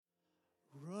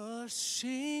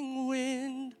Rushing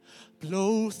wind,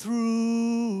 blow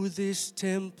through this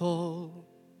temple,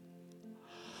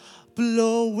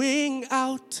 blowing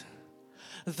out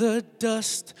the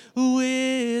dust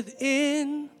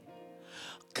within.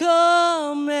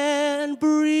 Come and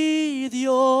breathe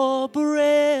your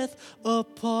breath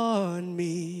upon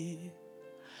me.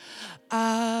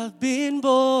 I've been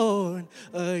born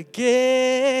again.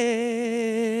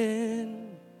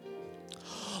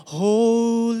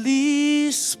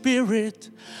 Holy Spirit,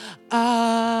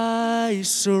 I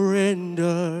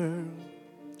surrender.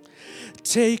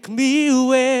 Take me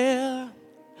where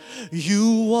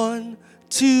you want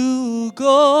to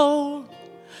go.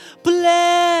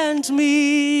 Plant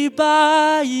me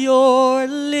by your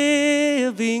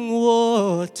living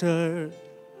water.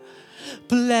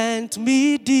 Plant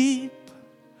me deep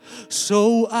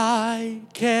so I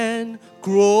can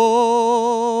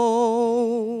grow.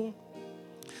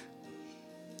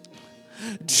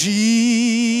 Jesus,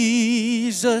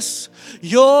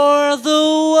 you're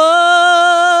the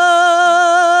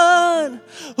one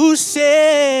who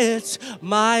sets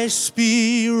my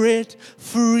spirit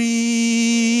free.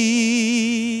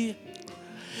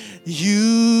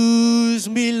 Use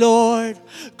me, Lord,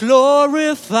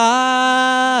 glorify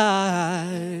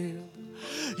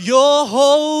your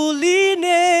holy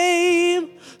name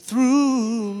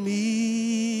through me.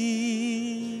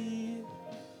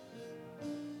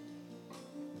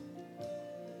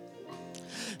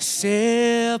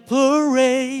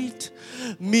 Separate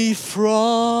me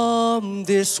from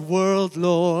this world,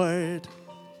 Lord.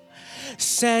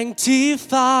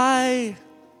 Sanctify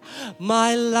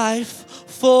my life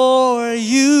for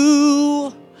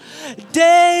you.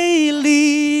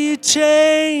 Daily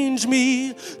change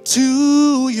me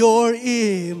to your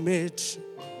image.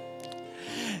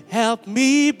 Help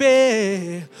me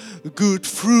bear good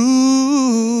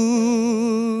fruit.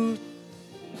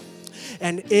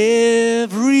 And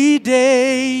every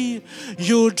day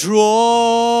you're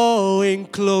drawing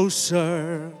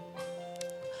closer.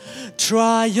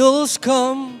 Trials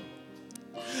come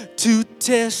to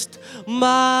test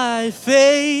my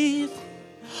faith.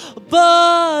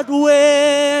 But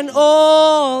when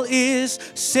all is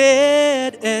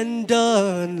said and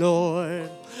done,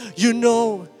 Lord, you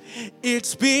know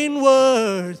it's been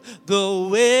worth the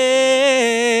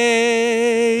wait.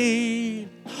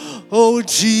 Oh,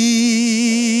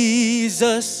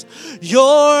 Jesus,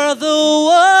 you're the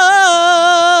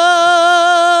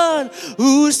one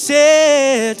who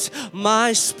sets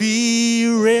my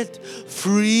spirit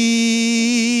free.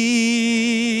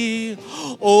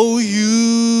 Oh,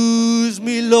 use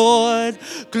me, Lord,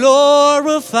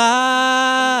 glorify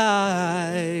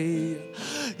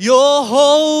your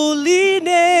holy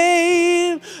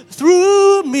name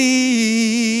through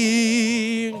me.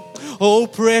 Oh,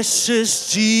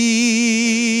 precious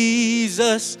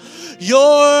Jesus,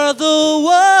 you're the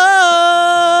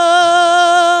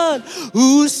one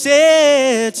who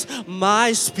sets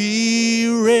my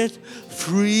spirit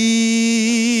free.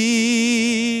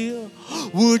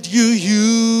 Would you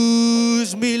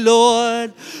use me,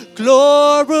 Lord,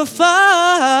 glorify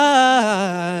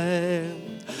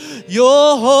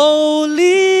your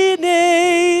holy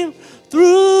name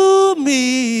through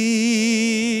me.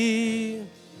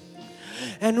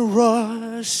 And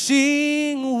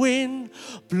rushing wind,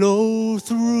 blow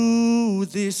through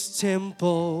this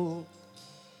temple,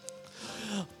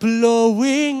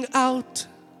 blowing out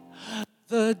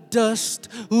the dust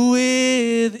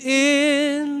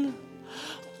within.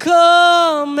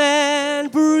 Come and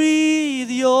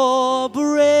breathe your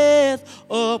breath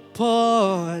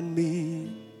upon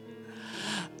me.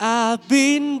 I've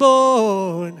been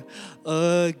born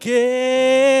again.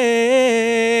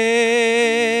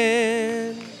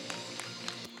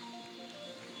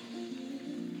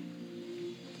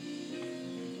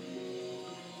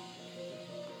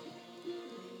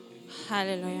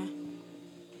 Hallelujah.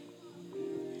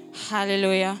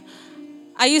 Hallelujah.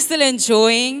 Are you still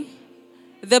enjoying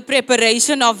the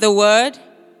preparation of the word?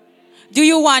 Do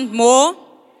you want more?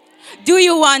 Do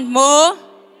you want more?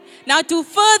 Now, to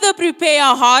further prepare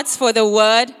our hearts for the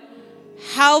word,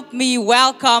 help me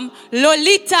welcome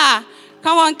Lolita.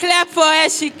 Come on, clap for her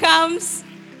as she comes.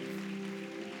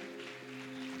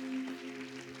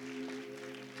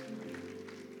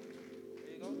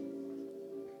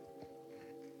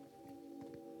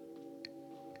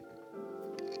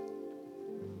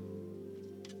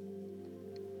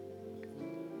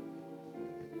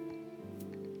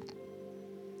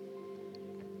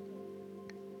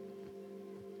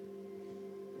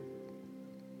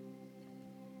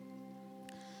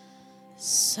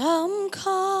 Some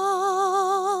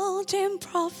called him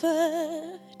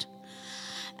prophet,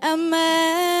 a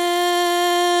man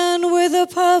a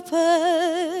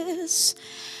purpose,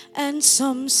 and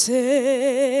some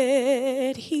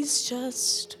said he's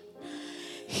just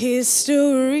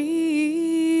history.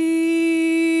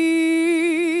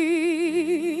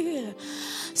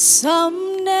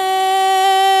 Some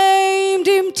named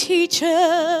him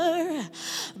teacher,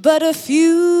 but a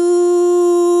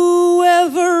few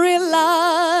ever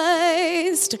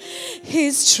realized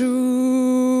his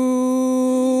true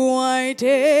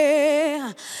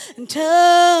identity.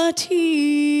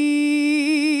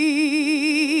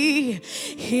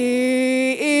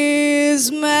 He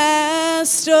is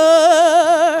Master,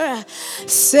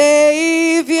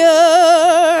 Savior,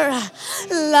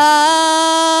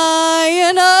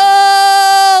 Lion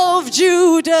of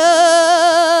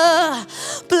Judah,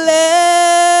 blessed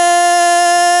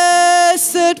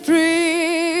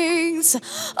Prince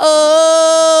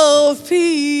of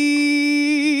Peace.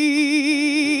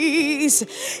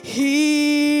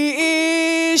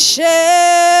 He is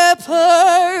Shepherd,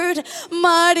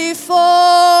 mighty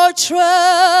fortress,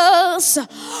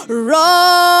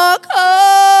 Rock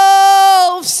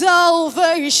of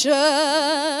salvation,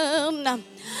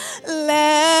 Lamb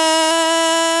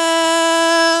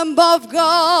of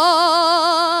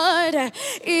God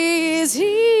is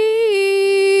He.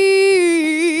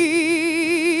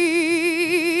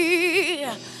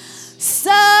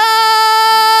 Son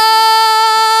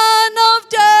of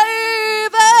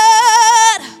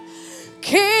David,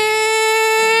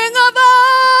 King of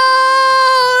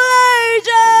all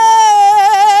ages,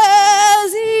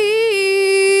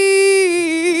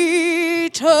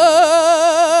 eternal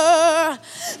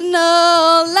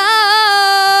life,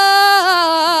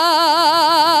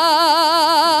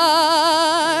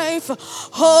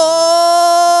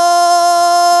 Holy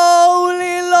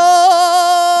Lord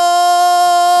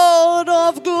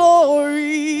of glory,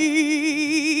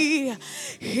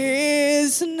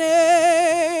 His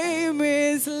name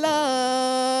is life.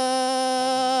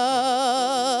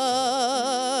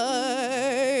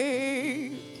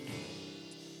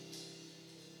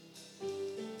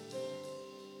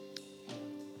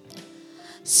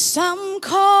 Some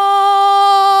called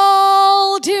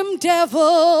him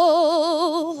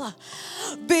devil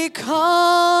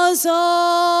because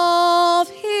of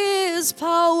his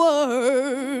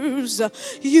powers.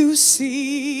 You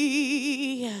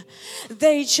see,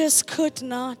 they just could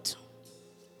not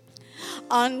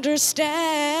understand.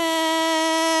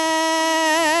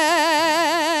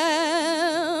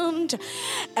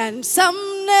 And some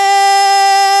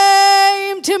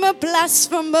named him a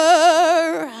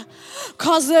blasphemer,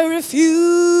 'cause they refuse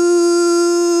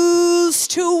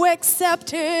to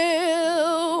accept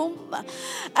him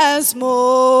as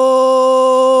more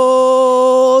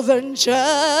than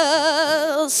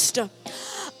just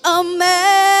a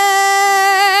man.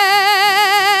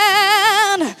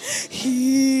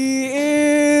 He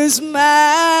is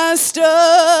Master,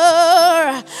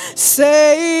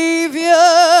 Savior,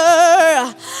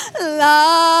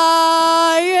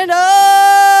 Lion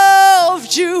of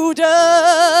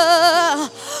Judah,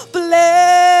 blessed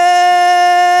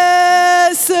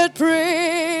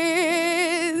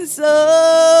Prince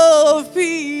of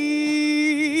Peace.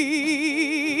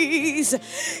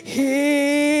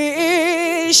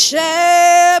 He is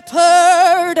Shepherd,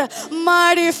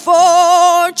 mighty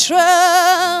fortress,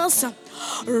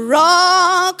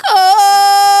 Rock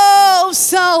of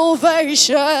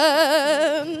salvation,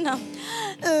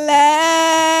 Lamb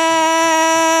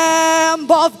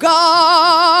of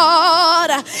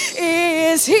God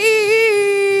is He.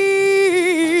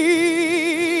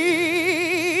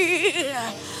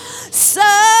 Son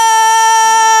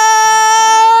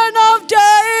of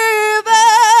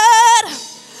David,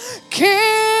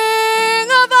 King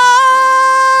of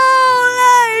all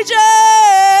ages,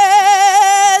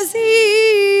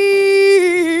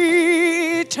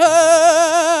 eternal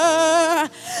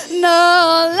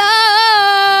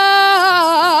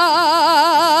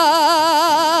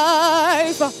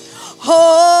life,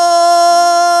 Holy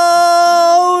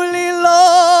Lord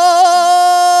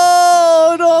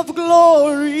of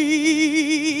glory,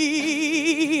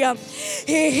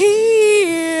 He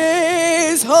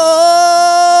is Holy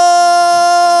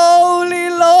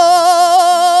Lord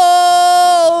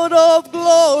of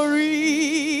glory.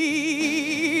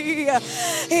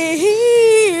 He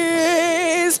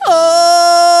is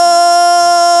Holy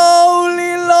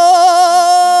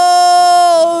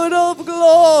Lord of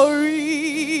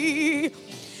glory.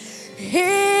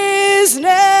 His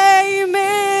name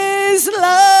is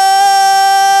life.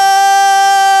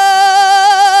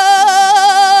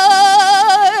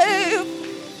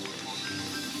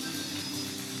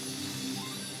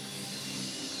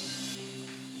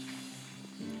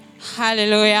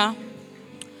 Hallelujah.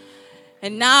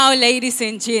 And now, ladies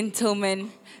and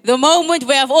gentlemen, the moment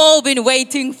we have all been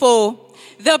waiting for,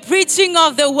 the preaching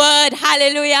of the word,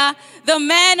 hallelujah. The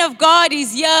man of God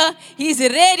is here, he's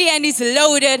ready and he's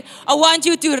loaded. I want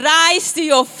you to rise to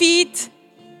your feet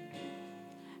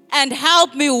and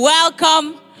help me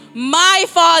welcome my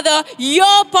father,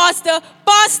 your pastor,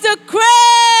 Pastor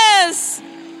Chris.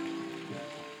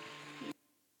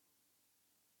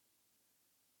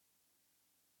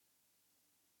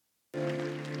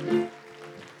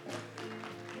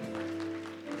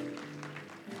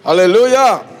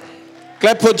 Hallelujah.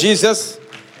 Clap for Jesus.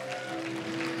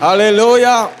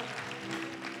 Hallelujah.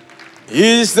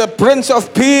 He is the Prince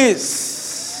of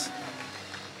Peace.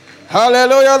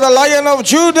 Hallelujah. The Lion of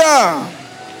Judah.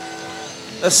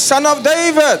 The Son of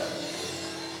David.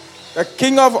 The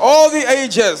King of all the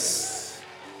ages.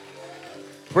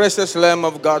 Precious Lamb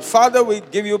of God. Father, we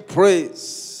give you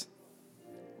praise.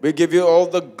 We give you all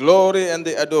the glory and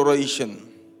the adoration.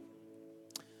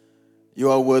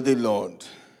 You are worthy, Lord.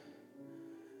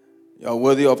 You are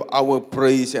worthy of our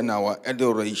praise and our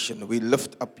adoration. We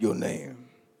lift up your name.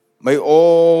 May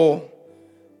all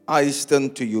eyes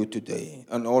turn to you today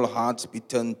and all hearts be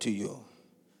turned to you.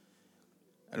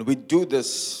 And we do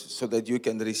this so that you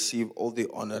can receive all the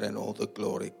honor and all the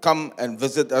glory. Come and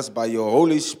visit us by your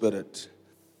Holy Spirit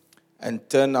and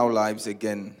turn our lives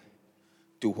again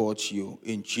towards you.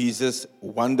 In Jesus'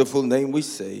 wonderful name we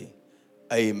say,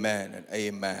 amen and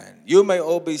amen. You may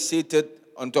all be seated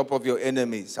on top of your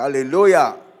enemies.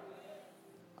 Hallelujah.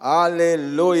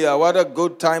 Hallelujah. What a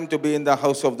good time to be in the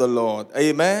house of the Lord.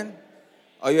 Amen.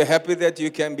 Are you happy that you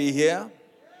can be here?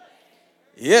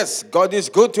 Yes, God is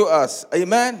good to us.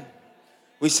 Amen.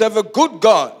 We serve a good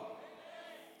God.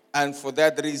 And for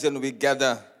that reason we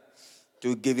gather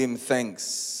to give him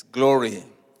thanks, glory.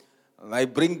 And I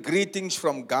bring greetings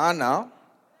from Ghana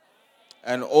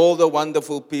and all the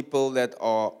wonderful people that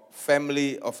are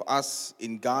family of us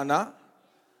in Ghana.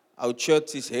 Our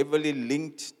church is heavily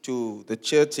linked to the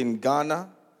church in Ghana.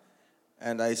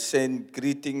 And I send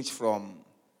greetings from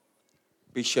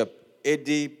Bishop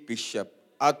Eddie, Bishop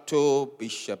Atto,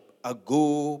 Bishop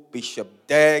Agu, Bishop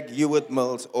Dag, Hewitt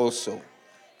Mills also.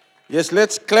 Yes,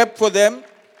 let's clap for them.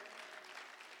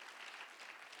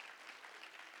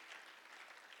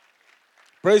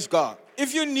 Praise God.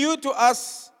 If you're new to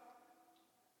us,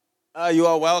 you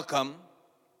are welcome.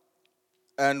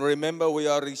 And remember, we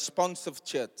are a responsive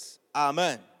church.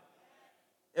 Amen.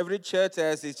 Every church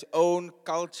has its own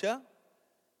culture,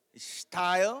 its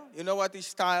style. You know what is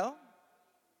style?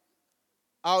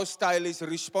 Our style is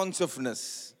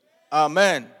responsiveness.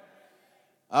 Amen.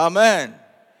 Amen.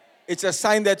 It's a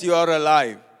sign that you are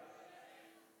alive.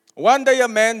 One day a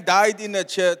man died in a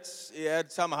church. He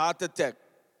had some heart attack.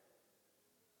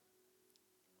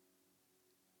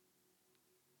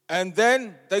 And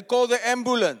then they called the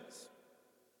ambulance.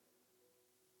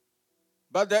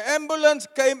 But the ambulance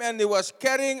came and he was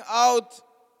carrying out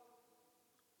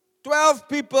 12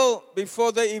 people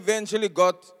before they eventually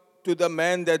got to the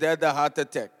man that had the heart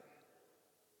attack.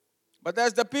 But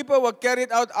as the people were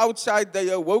carried out outside, they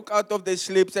awoke out of their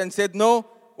sleeps and said, no,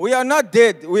 we are not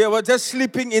dead. We were just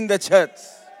sleeping in the church.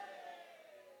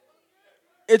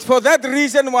 It's for that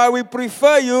reason why we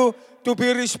prefer you to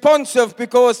be responsive,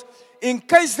 because in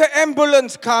case the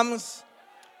ambulance comes,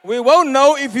 we won't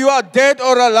know if you are dead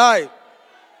or alive.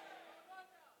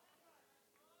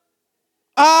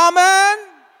 Amen.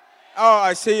 Oh,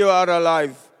 I see you are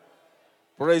alive.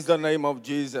 Praise the name of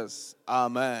Jesus.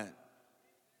 Amen.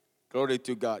 Glory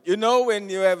to God. You know, when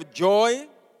you have joy,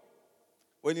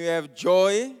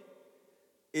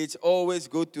 it's always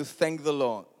good to thank the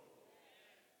Lord.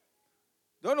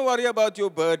 Don't worry about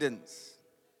your burdens.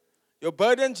 Your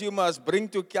burdens you must bring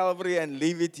to Calvary and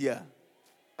leave it here.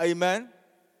 Amen.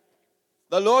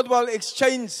 The Lord will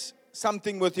exchange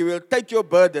something with you. He will take your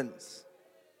burdens.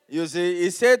 You see,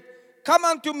 he said, come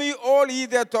unto me all ye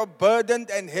that are burdened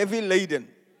and heavy laden.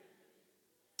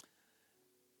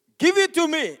 Give it to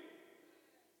me,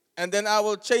 and then I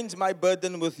will change my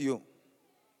burden with you.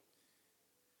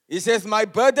 He says, my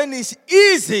burden is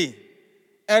easy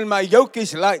and my yoke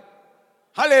is light.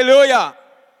 Hallelujah.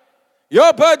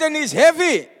 Your burden is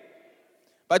heavy,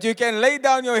 but you can lay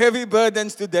down your heavy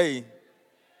burdens today.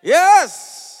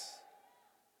 Yes.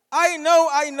 I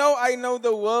know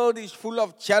the world is full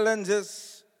of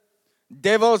challenges.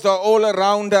 Devils are all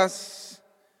around us.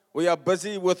 We are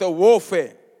busy with a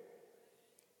warfare.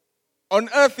 On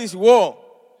earth is war.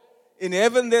 In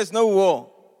heaven there's no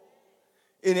war.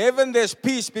 In heaven there's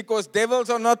peace because devils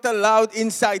are not allowed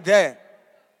inside there.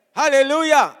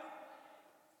 Hallelujah.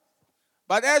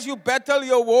 But as you battle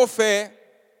your warfare,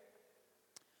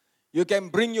 you can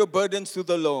bring your burdens to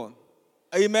the Lord.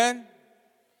 Amen.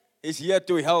 He's here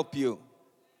to help you.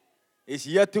 He's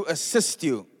here to assist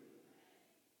you.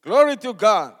 Glory to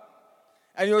God.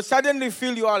 And you suddenly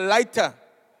feel you are lighter.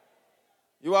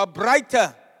 You are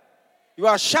brighter. You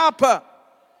are sharper.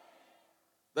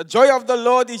 The joy of the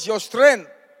Lord is your strength.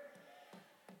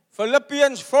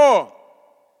 Philippians 4.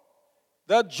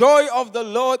 The joy of the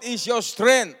Lord is your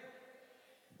strength.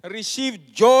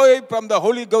 Receive joy from the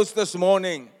Holy Ghost this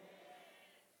morning.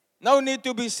 No need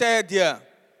to be sad here.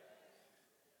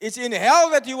 It's in hell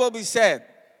that you will be sad.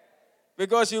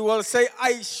 Because you will say,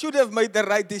 I should have made the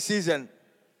right decision.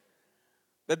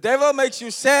 The devil makes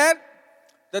you sad.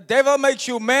 The devil makes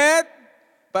you mad.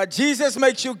 But Jesus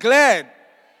makes you glad.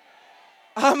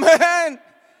 Amen.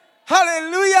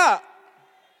 Hallelujah.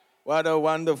 What a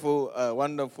wonderful,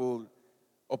 wonderful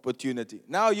opportunity.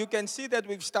 Now you can see that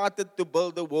we've started to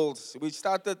build the walls. We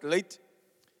started late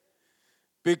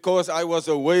because I was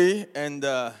away and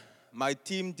my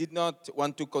team did not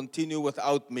want to continue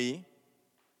without me.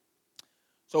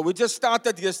 So we just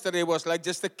started yesterday. It was like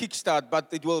just a kickstart, but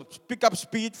it will pick up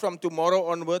speed from tomorrow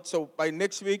onwards. So by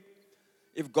next week,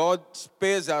 if God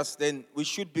spares us, then we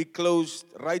should be closed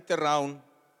right around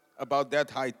about that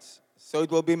height. So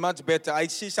it will be much better. I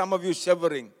see some of you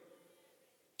shivering.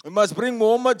 We must bring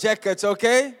warmer jackets,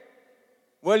 okay?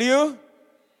 Will you?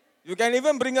 You can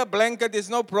even bring a blanket, it's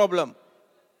no problem.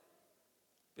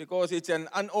 Because it's an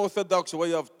unorthodox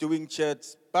way of doing church.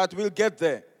 But we'll get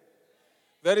there.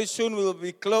 Very soon we'll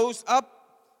be closed up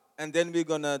and then we're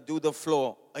going to do the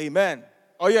floor. Amen.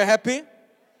 Are you happy?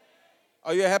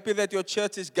 Are you happy that your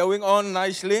church is going on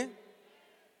nicely?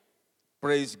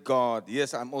 Praise God.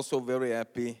 Yes, I'm also very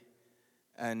happy.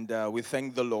 And we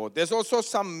thank the Lord. There's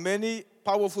also many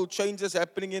powerful changes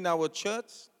happening in our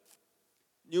church.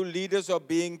 New leaders are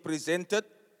being presented.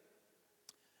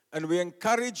 And we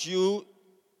encourage you,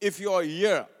 if you are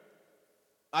here,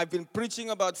 I've been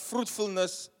preaching about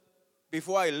fruitfulness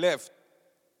before I left.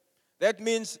 That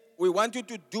means we want you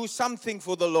to do something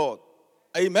for the Lord.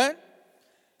 Amen?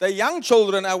 The young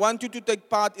children, I want you to take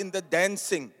part in the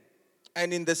dancing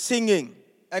and in the singing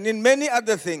and in many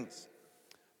other things.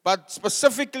 But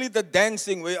specifically the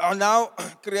dancing, we are now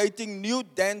creating new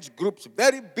dance groups,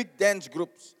 very big dance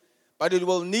groups. But it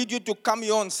will need you to come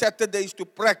here on Saturdays to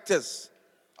practice.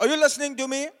 Are you listening to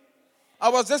me? I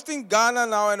was just in Ghana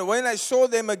now, and when I saw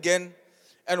them again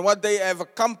and what they have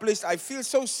accomplished, I feel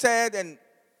so sad, and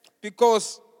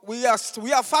because we are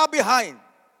far behind.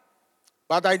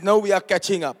 But I know we are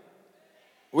catching up.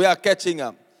 We are catching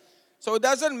up. So it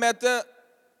doesn't matter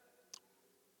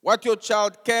what your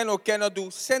child can or cannot do.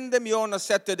 Send them here on a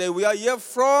Saturday. We are here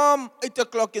from 8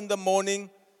 o'clock in the morning.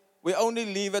 We only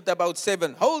leave at about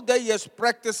 7. Whole day, yes,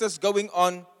 practices going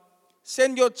on.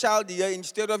 Send your child here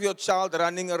instead of your child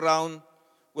running around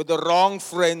with the wrong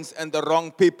friends and the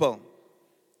wrong people.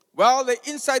 While they're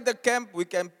inside the camp, we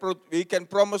can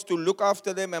promise to look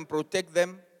after them and protect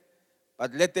them.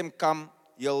 But let them come.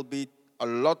 There'll be a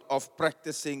lot of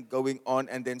practicing going on.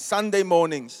 And then Sunday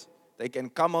mornings, they can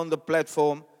come on the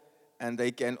platform and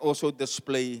they can also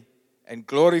display and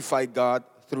glorify God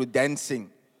through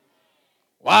dancing.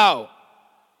 Wow.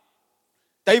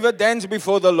 David danced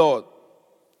before the Lord.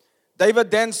 David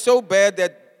danced so bad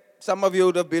that some of you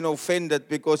would have been offended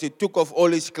because he took off all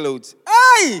his clothes.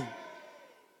 Hey!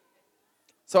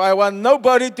 So I want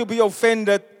nobody to be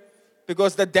offended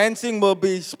because the dancing will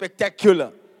be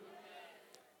spectacular.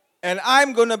 And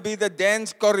I'm going to be the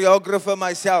dance choreographer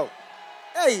myself.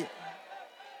 Hey!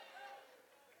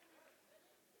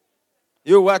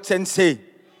 You watch and see.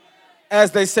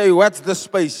 As they say, watch the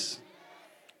space.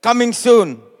 Coming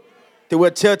soon to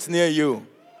a church near you.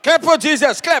 Clap for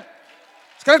Jesus. Clap.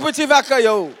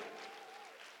 Yo.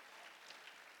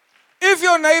 If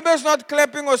your neighbor's not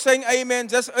clapping or saying amen,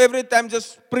 just every time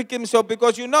just prick him so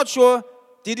because you're not sure,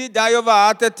 did he die of a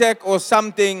heart attack or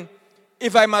something?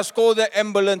 If I must call the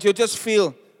ambulance, you just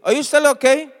feel, are you still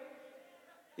okay?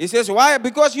 He says, why?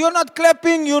 Because you're not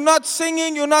clapping, you're not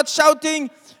singing, you're not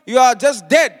shouting, you are just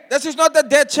dead. This is not a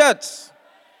dead church.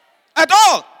 At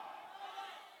all.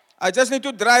 I just need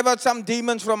to drive out some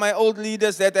demons from my old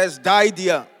leaders that has died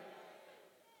here.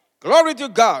 Glory to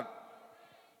God.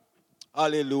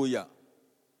 Hallelujah.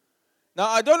 Now,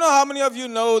 I don't know how many of you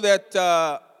know that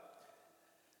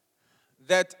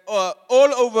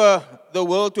all over the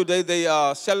world today, they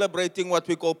are celebrating what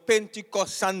we call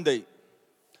Pentecost Sunday.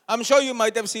 I'm sure you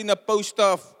might have seen a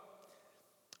poster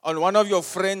on one of your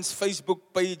friends' Facebook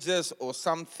pages or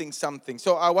something.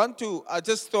 So I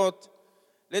just thought,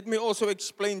 let me also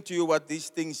explain to you what these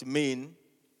things mean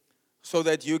so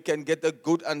that you can get a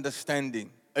good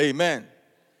understanding. Amen.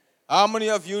 How many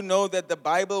of you know that the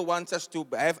Bible wants us to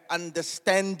have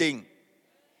understanding?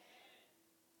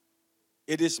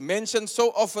 It is mentioned so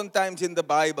oftentimes in the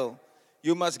Bible.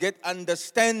 You must get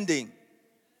understanding.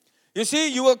 You see,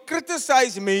 you will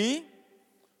criticize me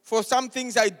for some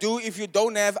things I do if you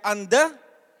don't have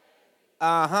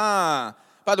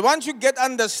But once you get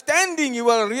understanding, you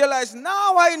will realize,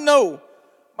 now I know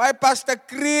why Pastor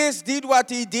Chris did what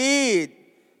he did.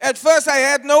 At first I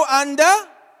had no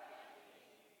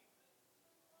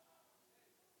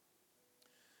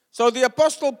So the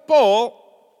Apostle Paul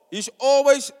is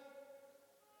always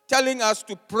telling us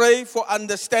to pray for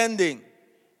understanding.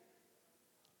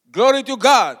 Glory to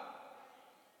God.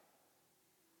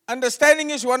 Understanding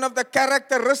is one of the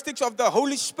characteristics of the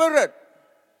Holy Spirit.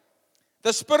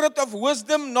 The spirit of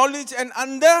wisdom, knowledge, and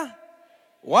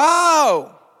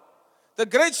Wow! The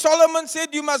great Solomon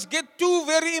said you must get two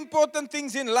very important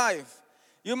things in life.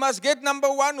 You must get,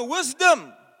 number one,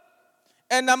 wisdom.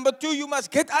 And number two, you must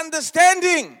get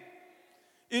understanding.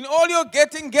 In all you're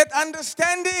getting, get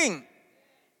understanding.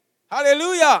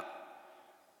 Hallelujah.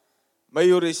 May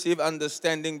you receive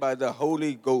understanding by the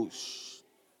Holy Ghost.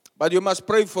 But you must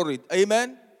pray for it.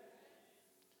 Amen?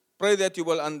 Pray that you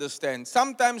will understand.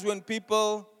 Sometimes when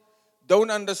people don't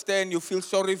understand, you feel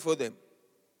sorry for them.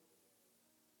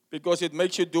 Because it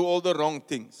makes you do all the wrong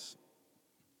things.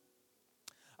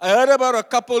 I heard about a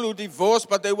couple who divorced,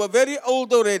 but they were very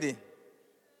old already.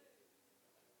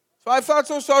 So I felt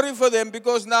so sorry for them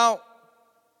because now,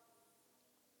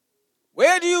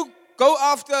 where do you go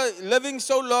after living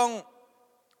so long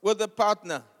with a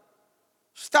partner?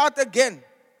 Start again.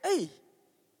 Hey,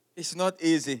 it's not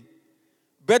easy.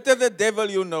 Better the devil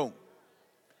you know.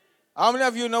 How many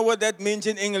of you know what that means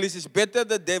in English? It's better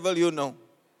the devil you know.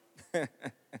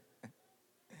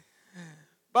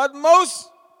 But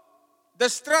most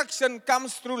destruction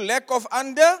comes through lack of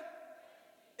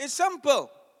It's simple.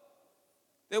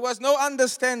 There was no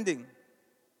understanding.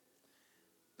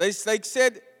 They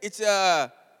said it's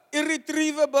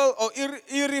irretrievable or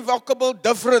irrevocable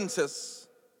differences.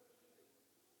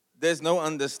 There's no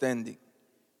understanding.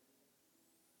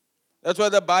 That's why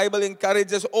the Bible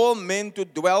encourages all men to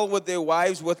dwell with their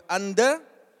wives with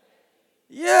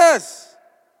Yes.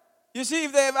 You see,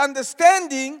 if they have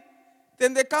understanding,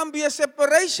 then there can't be a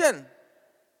separation.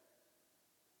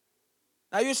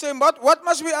 Now you say, what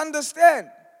must we understand?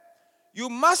 You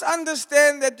must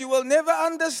understand that you will never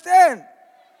understand.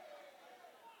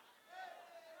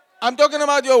 I'm talking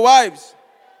about your wives.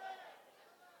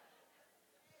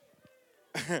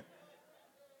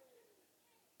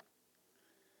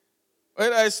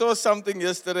 When I saw something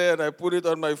yesterday and I put it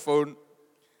on my phone,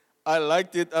 I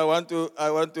liked it. I want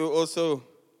to also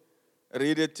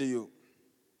read it to you.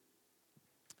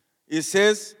 It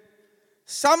says,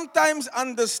 sometimes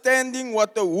understanding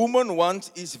what a woman wants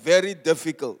is very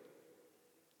difficult.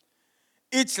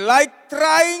 It's like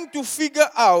trying to figure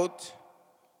out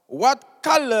what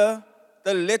color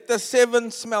the letter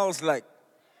 7 smells like.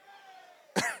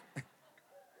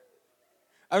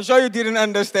 I'm sure you didn't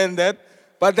understand that,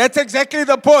 but that's exactly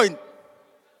the point.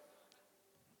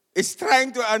 It's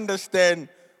trying to understand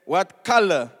what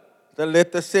color the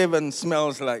letter 7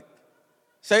 smells like.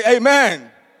 Say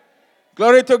amen.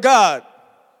 Glory to God.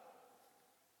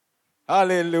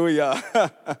 Hallelujah.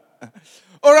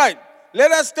 All right. Let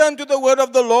us turn to the word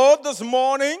of the Lord this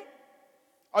morning.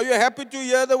 Are you happy to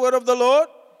hear the word of the Lord?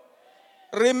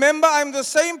 Remember, I'm the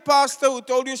same pastor who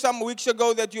told you some weeks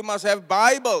ago that you must have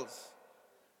Bibles.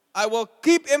 I will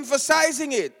keep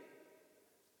emphasizing it.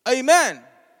 Amen.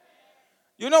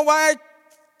 You know why I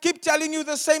keep telling you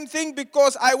the same thing?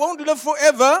 Because I won't live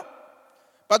forever,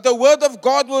 but the word of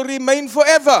God will remain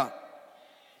forever.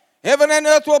 Heaven and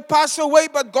earth will pass away,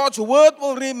 but God's word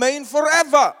will remain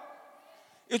forever.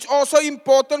 It's also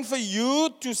important for you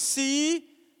to see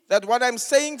that what I'm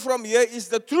saying from here is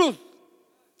the truth.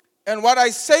 And what I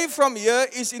say from here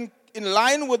is in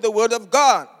line with the word of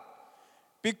God.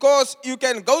 Because you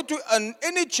can go to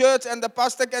any church and the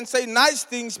pastor can say nice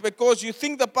things because you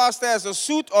think the pastor has a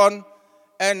suit on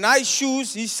and nice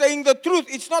shoes. He's saying the truth.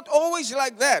 It's not always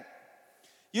like that.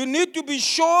 You need to be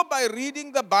sure by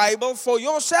reading the Bible for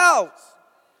yourselves.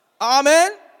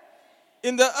 Amen.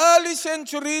 In the early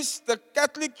centuries, the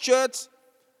Catholic Church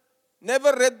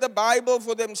never read the Bible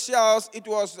for themselves. It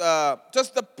was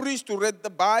just the priest who read the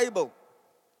Bible.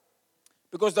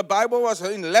 Because the Bible was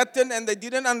in Latin and they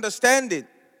didn't understand it.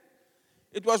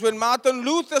 It was when Martin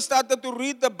Luther started to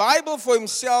read the Bible for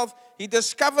himself, he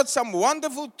discovered some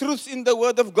wonderful truths in the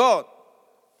Word of God.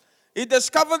 He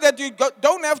discovered that you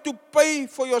don't have to pay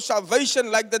for your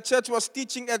salvation like the church was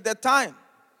teaching at that time.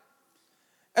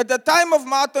 At the time of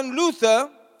Martin Luther,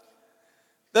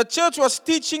 the church was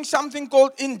teaching something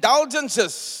called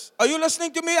indulgences. Are you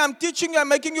listening to me? I'm teaching you. I'm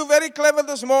making you very clever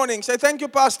this morning. Say, thank you,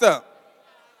 Pastor.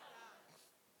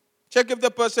 Check if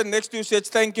the person next to you says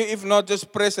thank you. If not,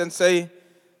 just press and say,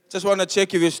 just want to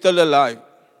check if you're still alive.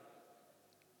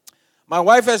 My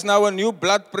wife has now a new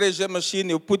blood pressure machine.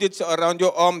 You put it around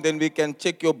your arm, then we can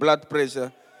check your blood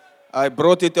pressure. I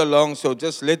brought it along, so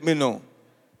just let me know.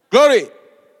 Glory.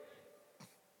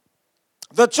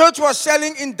 The church was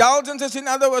selling indulgences. In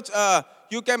other words,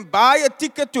 you can buy a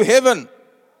ticket to heaven.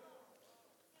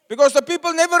 Because the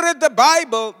people never read the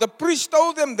Bible. The priest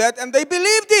told them that, and they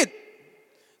believed it.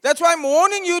 That's why I'm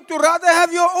warning you to rather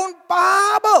have your own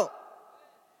Bible.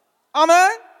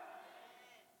 Amen?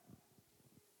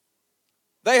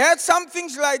 They had some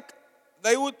things like,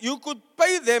 you could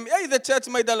pay them. Hey, the church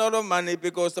made a lot of money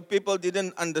because the people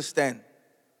didn't understand.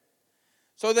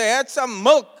 So they had some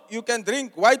milk. You can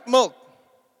drink white milk.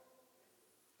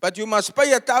 But you must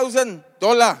pay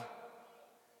 $1,000.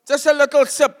 Just a little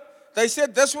sip. They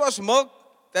said this was milk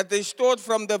that they stored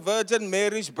from the Virgin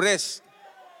Mary's breast.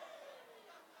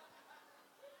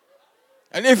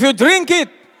 And if you drink it,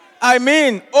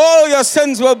 all your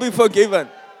sins will be forgiven.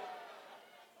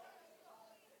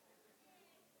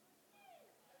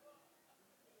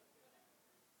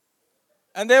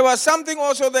 And there was something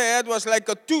also they had was like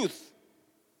a tooth.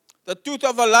 The tooth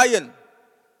of a lion.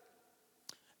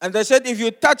 And they said if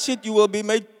you touch it, you will be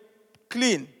made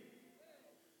clean.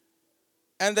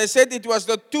 And they said it was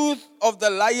the tooth of the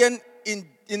lion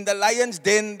in the lion's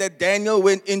den that Daniel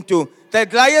went into.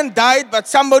 That lion died, but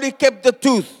somebody kept the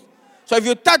tooth. So if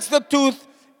you touch the tooth,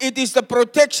 it is the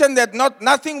protection that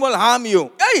nothing will harm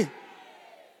you. Hey!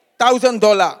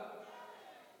 $1,000.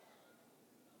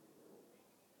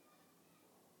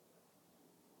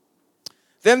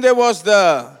 Then there was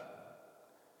the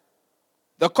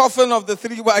coffin of the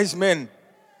three wise men.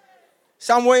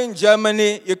 Somewhere in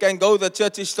Germany, you can go, the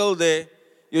church is still there.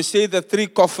 You see the three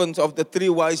coffins of the three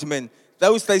wise men.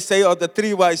 Those, they say, are the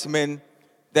three wise men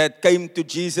that came to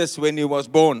Jesus when he was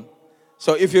born.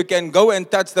 So if you can go and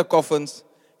touch the coffins,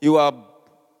 you are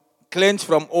cleansed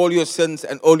from all your sins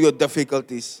and all your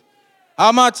difficulties.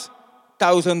 How much?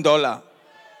 $1,000.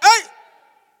 Hey!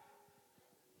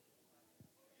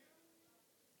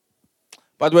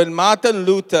 But when Martin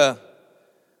Luther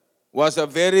was a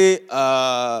very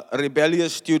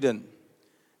rebellious student,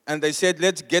 and they said,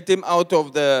 let's get him out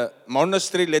of the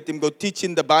monastery, let him go teach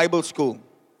in the Bible school.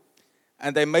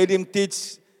 And they made him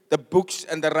teach the books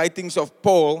and the writings of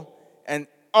Paul. And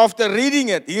after reading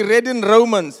it, he read in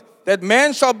Romans that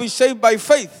man shall be saved by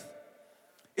faith.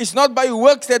 It's not by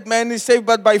works that man is saved,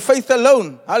 but by faith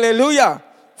alone. Hallelujah.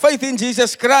 Faith in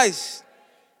Jesus Christ.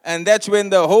 And that's when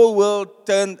the whole world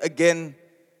turned again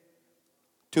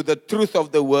to the truth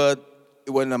of the word.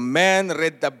 When a man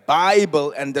read the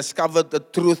Bible and discovered the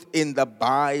truth in the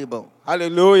Bible.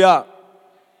 Hallelujah.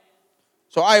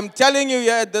 So I am telling you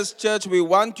here at this church, we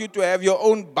want you to have your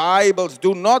own Bibles.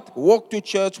 Do not walk to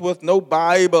church with no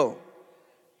Bible.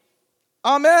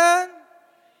 Amen.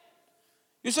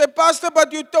 You say, Pastor,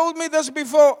 but you told me this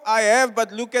before. I have,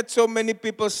 but look at so many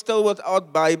people still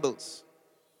without Bibles.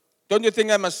 Don't you think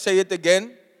I must say it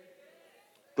again?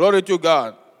 Glory to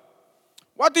God.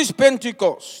 What is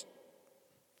Pentecost?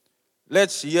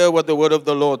 Let's hear what the word of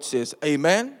the Lord says.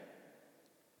 Amen.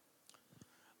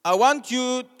 I want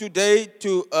you today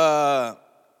to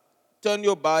turn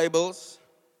your Bibles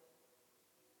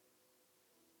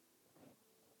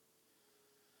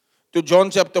to John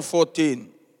chapter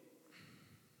 14.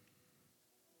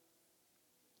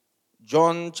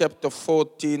 John chapter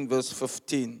 14, verse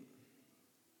 15.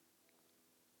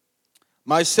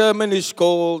 My sermon is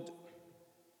called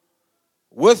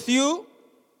With You,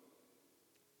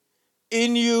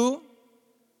 In You,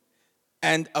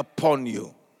 and Upon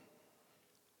You.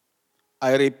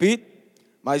 I repeat,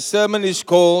 my sermon is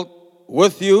called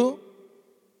With You,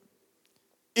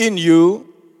 In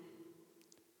You,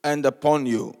 and Upon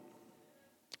You.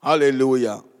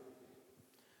 Hallelujah.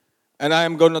 And I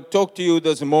am going to talk to you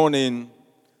this morning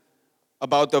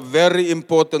about a very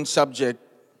important subject,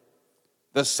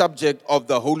 the subject of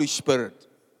the Holy Spirit.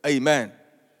 Amen.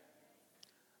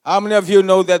 How many of you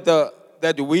know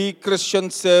that we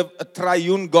Christians serve a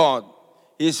triune God?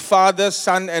 He is Father,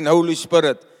 Son, and Holy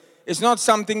Spirit. It's not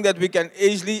something that we can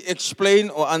easily explain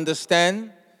or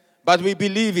understand, but we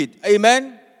believe it.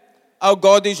 Amen? Our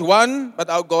God is one, but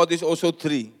our God is also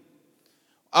three.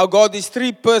 Our God is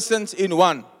three persons in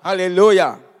one.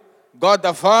 Hallelujah. God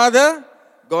the Father,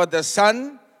 God the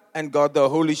Son, and God the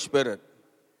Holy Spirit.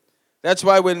 That's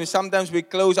why when sometimes we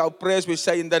close our prayers, we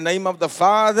say in the name of the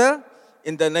Father,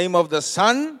 in the name of the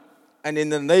Son, and in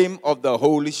the name of the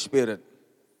Holy Spirit.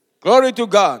 Glory to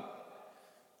God.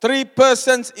 3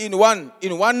 persons in one,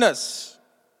 in oneness.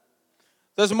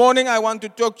 This morning I want to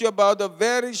talk to you about a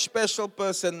very special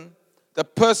person, the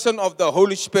person of the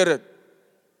Holy Spirit.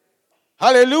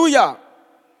 Hallelujah.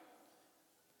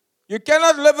 You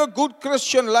cannot live a good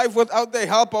Christian life without the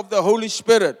help of the Holy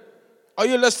Spirit. Are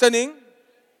you listening?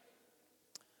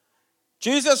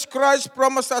 Jesus Christ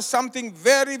promised us something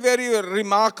very, very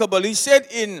remarkable. He said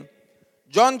in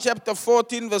John chapter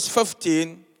 14, verse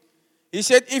 15, He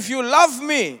said, if you love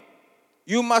me,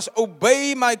 you must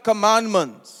obey my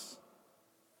commandments.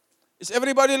 Is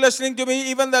everybody listening to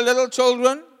me, even the little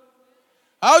children?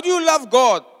 How do you love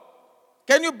God?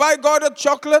 Can you buy God a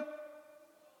chocolate?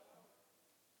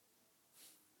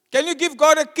 Can you give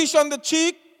God a kiss on the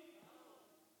cheek?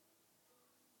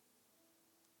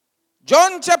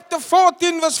 John chapter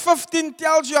 14 verse 15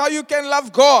 tells you how you can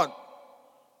love God.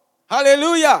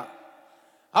 Hallelujah.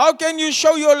 How can you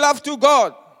show your love to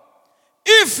God?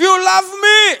 If you love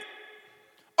me,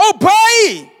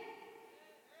 obey.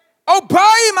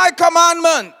 Obey my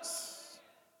commandments.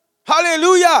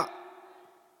 Hallelujah.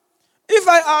 If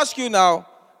I ask you now,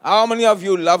 how many of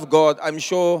you love God? I'm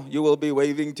sure you will be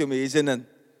waving to me, isn't it?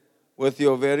 With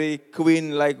your very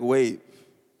queen-like wave.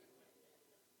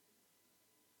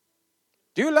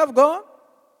 Do you love God?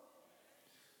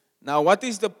 Now, what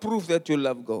is the proof that you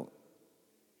love God?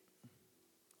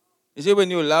 You see, when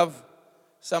you love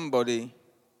somebody,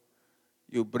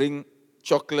 you bring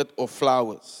chocolate or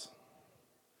flowers.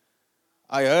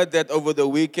 I heard that over the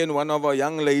weekend, one of our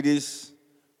young ladies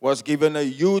was given a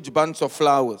huge bunch of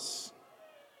flowers.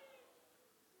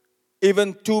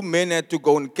 Even 2 men had to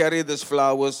go and carry these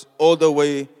flowers all the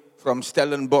way from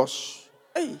Stellenbosch.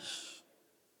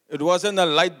 It wasn't a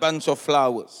light bunch of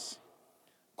flowers.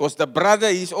 Because the brother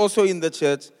is also in the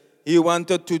church. He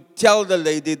wanted to tell the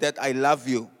lady that I love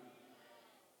you.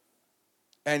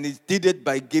 And he did it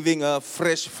by giving her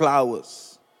fresh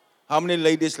flowers. How many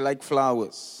ladies like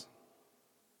flowers?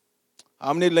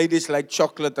 How many ladies like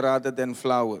chocolate rather than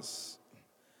flowers?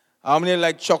 How many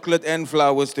like chocolate and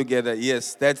flowers together?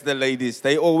 Yes, that's the ladies.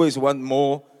 They always want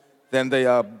more than they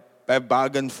are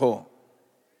bargained for.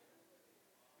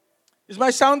 Is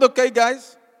my sound okay,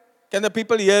 guys? Can the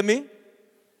people hear me?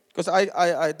 Because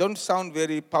I don't sound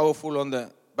very powerful on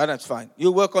the, but that's fine.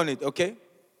 You work on it, okay?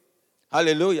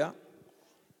 Hallelujah.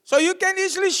 So you can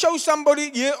easily show somebody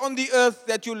here on the earth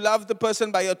that you love the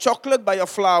person by a chocolate, by a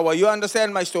flower. You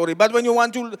understand my story. But when you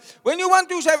want to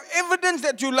have evidence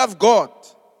that you love God,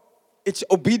 it's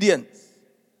obedience.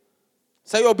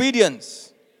 Say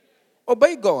obedience.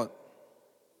 Obey God.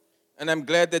 And I'm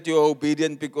glad that you're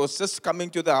obedient, because just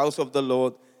coming to the house of the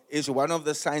Lord is one of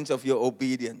the signs of your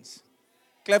obedience.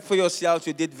 Clap for yourselves.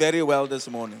 You did very well this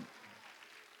morning.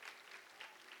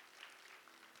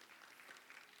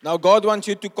 Now God wants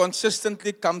you to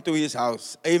consistently come to His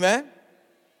house. Amen?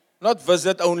 Not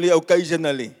visit only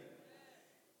occasionally.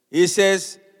 He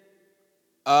says,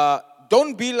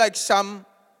 don't be like some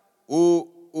who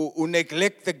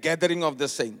neglect the gathering of the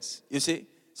saints. You see?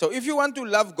 So if you want to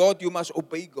love God, you must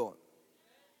obey God.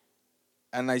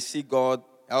 And I see God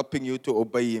helping you to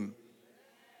obey Him.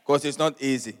 Because it's not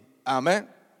easy. Amen?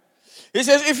 He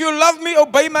says, if you love me,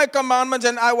 obey my commandments,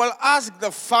 and I will ask the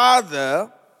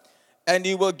Father, and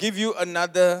He will give you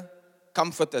another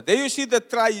comforter. There you see the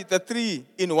 3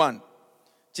 in 1.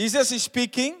 Jesus is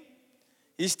speaking.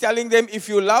 He's telling them, if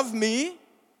you love me,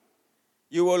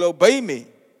 you will obey me.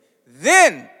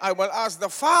 Then I will ask the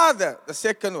Father, the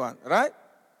second one, right?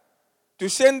 To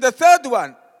send the third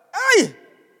one.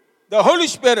 The Holy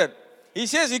Spirit. He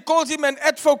says, He calls Him an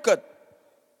advocate.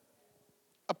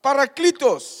 A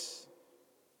paracletos.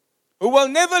 Who will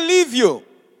never leave you.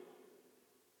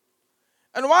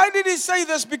 And why did He say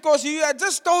this? Because He had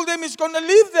just told them He's going to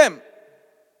leave them.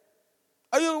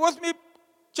 Are you with me,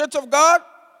 Church of God?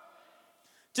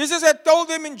 Jesus had told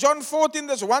them in John 14,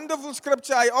 this wonderful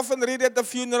scripture I often read at the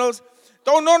funerals.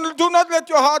 Do not let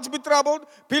your hearts be troubled.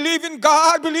 Believe in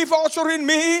God. Believe also in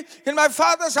me. In my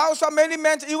Father's house are many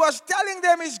mansions. He was telling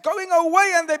them He's going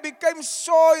away, and they became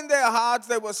sore in their hearts.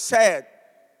 They were sad.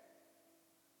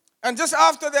 And just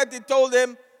after that, He told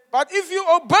them, but if you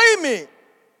obey me,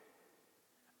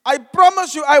 I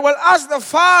promise you, I will ask the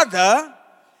Father,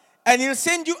 and He'll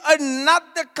send you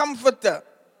another comforter.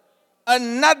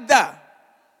 Another.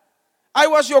 I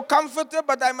was your comforter,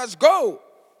 but I must go.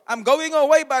 I'm going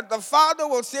away, but the Father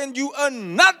will send you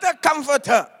another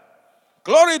comforter.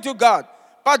 Glory to God.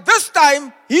 But this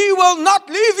time, He will not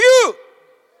leave you.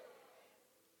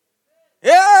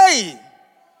 Hey!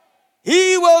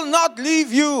 He will not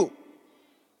leave you.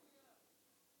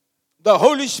 The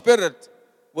Holy Spirit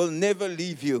will never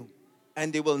leave you,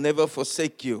 and He will never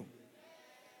forsake you.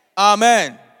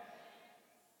 Amen.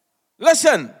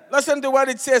 Listen to what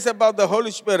it says about the Holy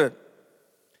Spirit.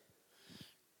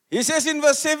 He says in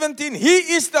verse 17, He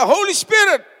is the Holy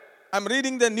Spirit. I'm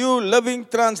reading the New Living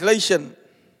Translation.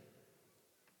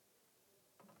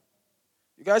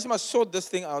 You guys must sort this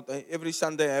thing out. Every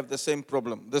Sunday I have the same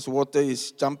problem. This water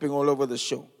is jumping all over the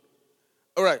show.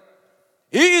 All right.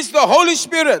 He is the Holy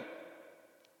Spirit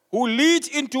who leads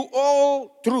into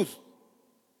all truth.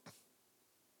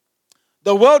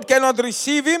 The world cannot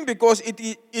receive Him because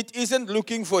it isn't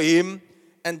looking for Him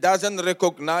and doesn't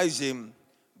recognize Him.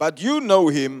 But you know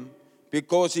Him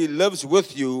because He lives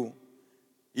with you.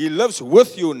 He lives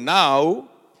with you now,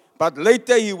 but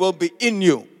later He will be in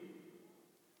you.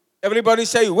 Everybody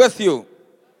say with you.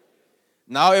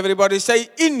 Now everybody say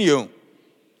in you.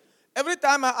 Every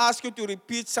time I ask you to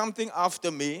repeat something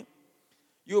after me,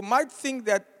 you might think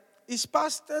that, is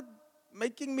Pastor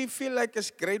making me feel like a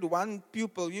grade 1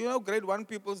 pupil? You know, grade 1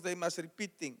 pupils, they must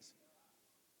repeat things.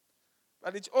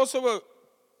 But it's also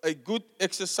a good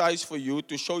exercise for you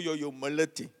to show your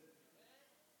humility.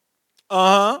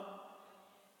 To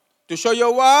show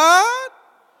your what?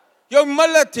 Your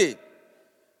humility.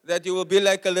 That you will be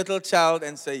like a little child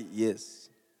and say, yes.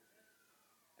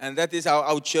 And that is how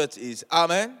our church is.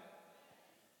 Amen.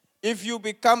 If you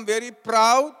become very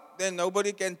proud, then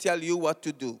nobody can tell you what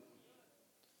to do.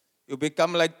 You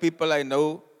become like people I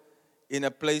know in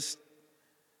a place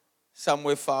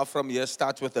somewhere far from here,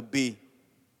 starts with a B.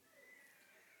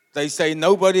 They say,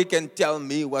 nobody can tell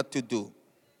me what to do.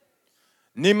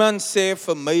 Niemand sê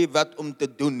vir my wat om te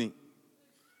doen nie.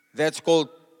 That's called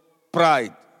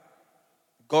pride.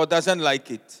 God doesn't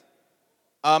like it.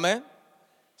 Amen.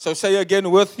 So say again,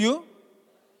 with you.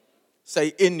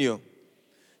 Say in you.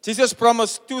 Jesus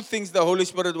promised 2 things the Holy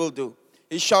Spirit will do.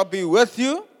 He shall be with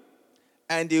you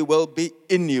and He will be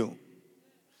in you.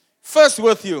 First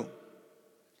with you,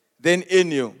 then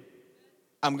in you.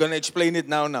 I'm going to explain it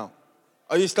now.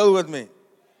 Are you still with me?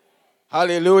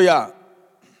 Hallelujah.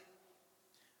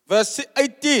 Verse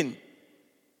 18.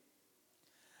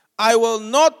 I will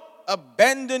not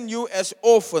abandon you as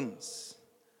orphans.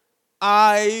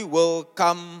 I will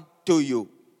come to you.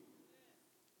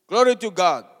 Glory to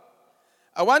God.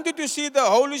 I want you to see the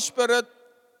Holy Spirit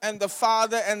and the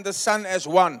Father and the Son as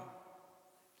one.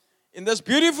 In this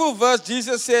beautiful verse,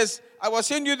 Jesus says, I will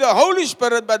send you the Holy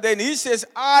Spirit, but then He says,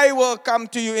 I will come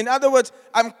to you. In other words,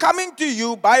 I'm coming to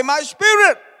you by my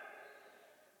Spirit.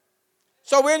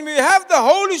 So when we have the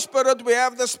Holy Spirit, we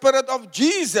have the Spirit of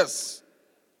Jesus.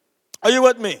 Are you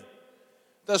with me?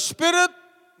 The Spirit,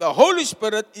 the Holy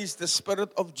Spirit is the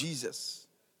Spirit of Jesus.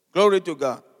 Glory to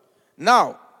God.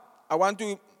 Now, I want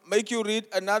to make you read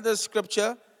another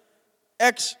scripture.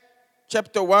 Acts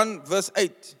chapter 1 verse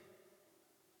 8.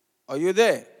 Are you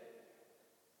there?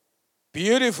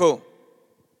 Beautiful.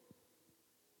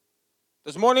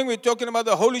 This morning we're talking about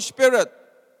the Holy Spirit.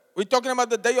 We're talking about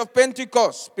the day of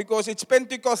Pentecost because it's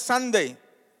Pentecost Sunday.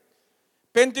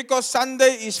 Pentecost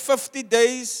Sunday is 50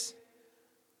 days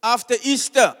after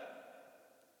Easter.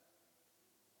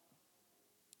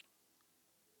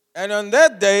 And on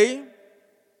that day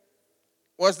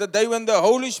was the day when the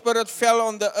Holy Spirit fell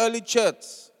on the early church.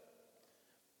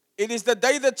 It is the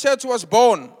day the church was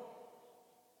born.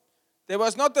 There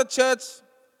was not a church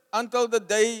until the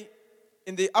day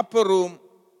in the upper room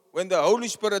when the Holy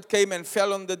Spirit came and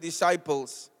fell on the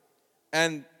disciples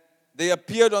and they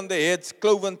appeared on their heads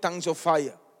cloven tongues of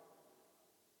fire.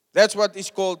 That's what is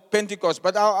called Pentecost.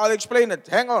 But I'll explain it.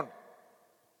 Hang on.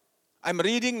 I'm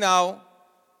reading now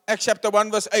Acts chapter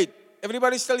 1 verse 8.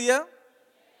 Everybody still here?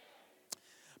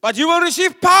 But you will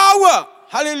receive power.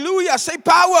 Hallelujah. Say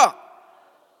power.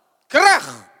 Krag.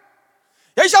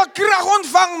 Jy sal krag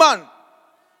ontvang, man.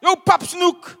 Jou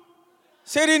papsnoek.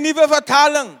 Sê die nuwe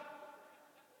vertaling.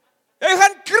 Jy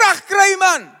gaan krag kry,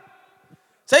 man.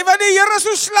 Sê wat die Here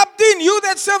so slap dien. You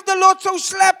that serve the Lord so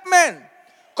slap, man.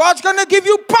 God's going to give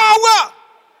you power.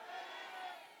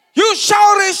 You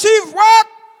shall receive what?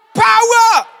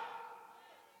 Power.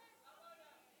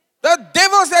 The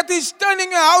devils that is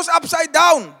turning your house upside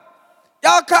down.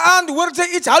 Elke aand hoor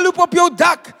jy iets haloop op jou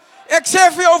dak. Ek sê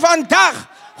vir jou vandag,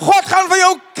 God gaan vir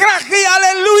jou krag gee.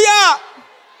 Hallelujah.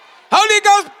 Holy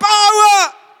Ghost power.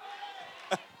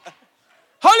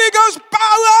 Holy Ghost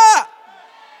power.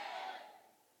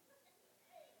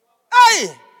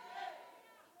 Hey.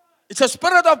 It's a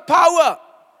spirit of power.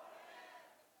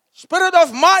 Spirit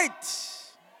of might.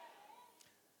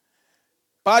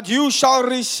 But you shall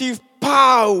receive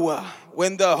power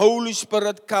when the Holy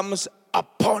Spirit comes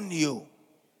upon you.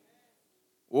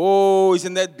 Oh,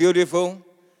 isn't that beautiful?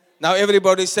 Now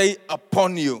everybody say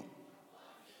upon you.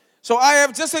 So I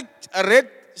have just read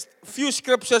few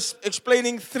scriptures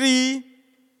explaining three,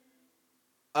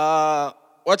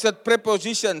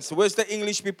 prepositions. Where's the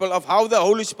English people of how the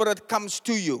Holy Spirit comes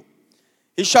to you?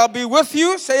 He shall be with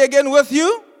you. Say again, with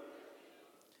you.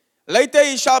 Later,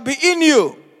 he shall be in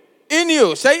you. In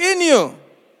you. Say in you.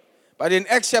 But in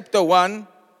Acts chapter 1,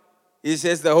 he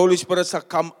says the Holy Spirit shall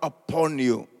come upon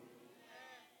you.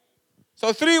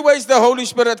 So 3 ways the Holy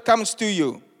Spirit comes to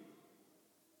you.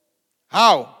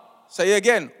 How? Say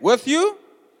again. With you,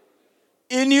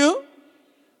 in you,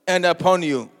 and upon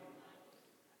you.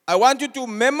 I want you to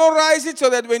memorize it so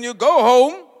that when you go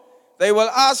home, they will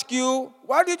ask you,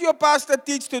 what did your pastor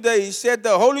teach today? He said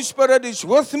the Holy Spirit is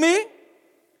with me,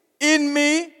 in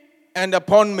me, and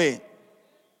upon me.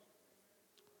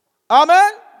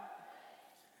 Amen?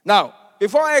 Now,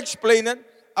 before I explain it,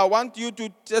 I want you to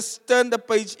just turn the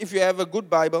page, if you have a good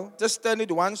Bible, just turn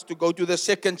it once to go to the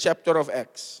 2nd chapter of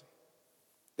Acts.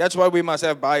 That's why we must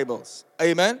have Bibles.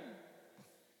 Amen?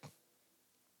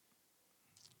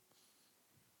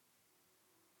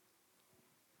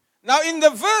 Now in the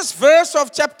verse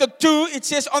of chapter 2, it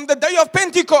says, on the day of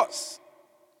Pentecost.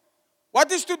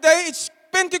 What is today? It's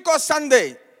Pentecost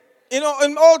Sunday. In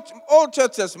all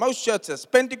churches, most churches,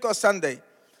 Pentecost Sunday.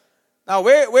 Now,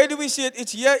 where do we see it?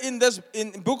 It's here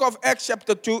in book of Acts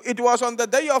chapter 2. It was on the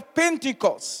day of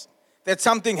Pentecost that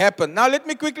something happened. Now, let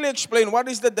me quickly explain what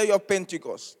is the day of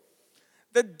Pentecost.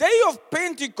 The day of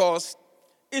Pentecost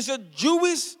is a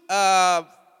Jewish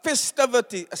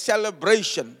festivity, a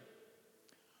celebration,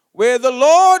 where the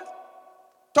Lord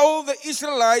told the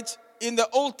Israelites in the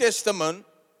Old Testament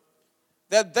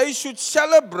that they should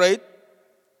celebrate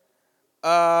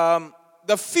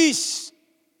the feast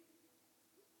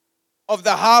of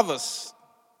the harvest.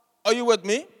 Are you with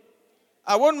me?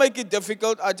 I won't make it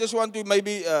difficult. I just want to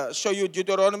maybe show you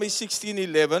Deuteronomy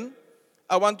 16:11.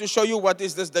 I want to show you what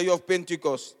is this day of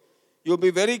Pentecost. You'll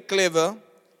be very clever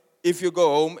if you go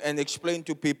home and explain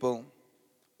to people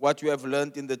what you have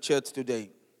learned in the church today.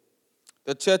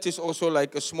 The church is also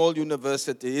like a small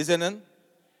university, isn't it?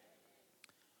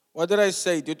 What did I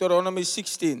say? Deuteronomy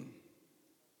 16,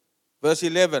 verse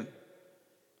 11.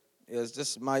 Yes,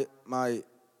 just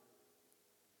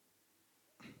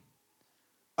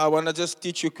I want to just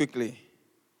teach you quickly.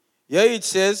 Here it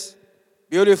says,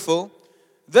 beautiful,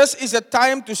 this is a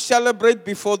time to celebrate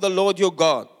before the Lord your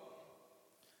God.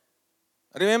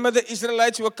 Remember the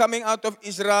Israelites were coming out of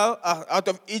out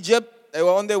of Egypt. They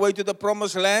were on their way to the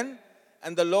promised land.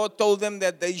 And the Lord told them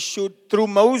that they should, through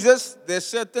Moses, there's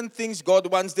certain things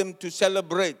God wants them to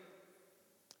celebrate.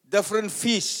 Different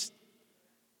feasts.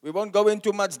 We won't go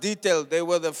into much detail. They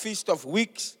were the Feast of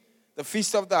Weeks, the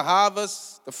Feast of the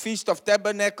Harvest, the Feast of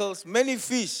Tabernacles, many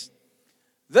feasts.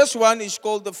 This one is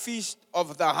called the Feast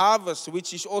of the Harvest,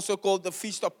 which is also called the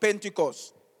Feast of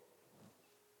Pentecost.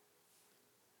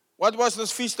 What was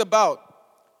this feast about?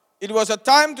 It was a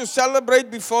time to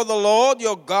celebrate before the Lord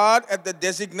your God at the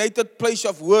designated place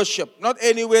of worship. Not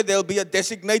anywhere, there'll be a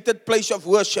designated place of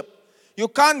worship. You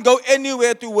can't go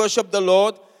anywhere to worship the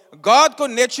Lord. God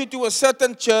connects you to a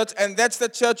certain church, and that's the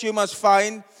church you must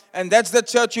find, and that's the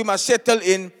church you must settle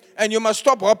in, and you must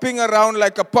stop hopping around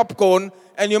like a popcorn,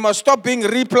 and you must stop being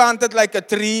replanted like a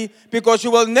tree, because you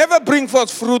will never bring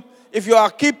forth fruit if you are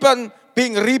keep on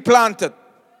being replanted.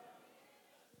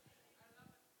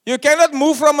 You cannot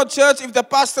move from a church if the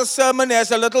pastor's sermon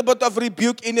has a little bit of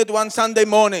rebuke in it one Sunday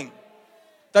morning.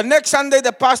 The next Sunday,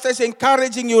 the pastor is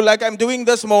encouraging you like I'm doing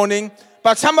this morning.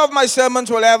 But some of my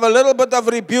sermons will have a little bit of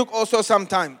rebuke also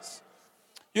sometimes.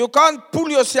 You can't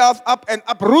pull yourself up and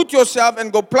uproot yourself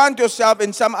and go plant yourself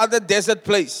in some other desert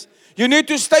place. You need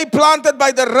to stay planted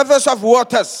by the rivers of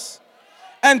waters.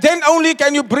 And then only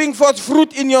can you bring forth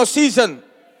fruit in your season.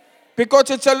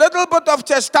 Because it's a little bit of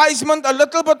chastisement, a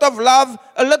little bit of love,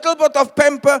 a little bit of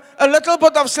pamper, a little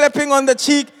bit of slapping on the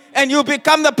cheek, and you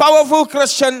become the powerful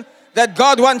Christian that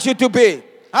God wants you to be.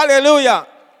 Hallelujah.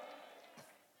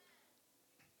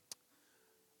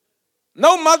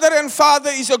 No mother and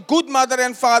father is a good mother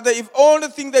and father if all the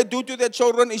thing they do to their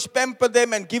children is pamper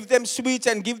them and give them sweets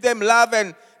and give them love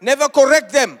and never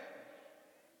correct them.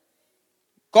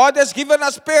 God has given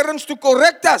us parents to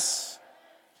correct us.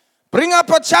 Bring up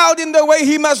a child in the way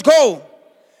he must go.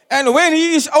 And when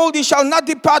he is old, he shall not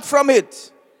depart from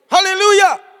it.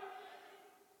 Hallelujah.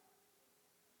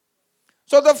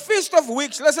 So the Feast of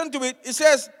Weeks, listen to it. It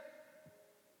says,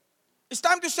 it's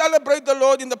time to celebrate the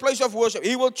Lord in the place of worship.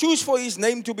 He will choose for his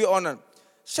name to be honored.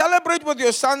 Celebrate with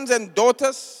your sons and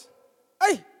daughters.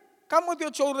 Hey, come with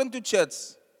your children to church.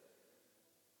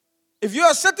 If you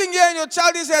are sitting here and your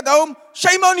child is at home,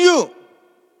 shame on you.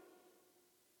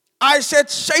 I said,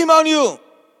 shame on you.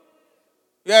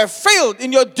 You have failed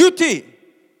in your duty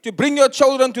to bring your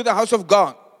children to the house of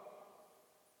God.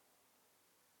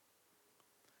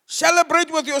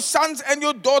 Celebrate with your sons and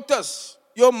your daughters,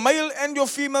 your male and your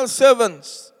female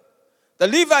servants, the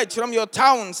Levites from your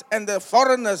towns, and the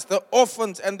foreigners, the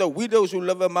orphans, and the widows who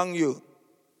live among you.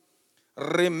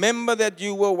 Remember that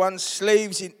you were once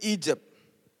slaves in Egypt.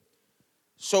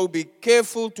 So be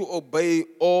careful to obey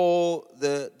all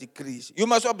the decrees. You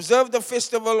must observe the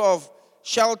festival of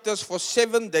shelters for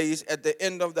 7 days at the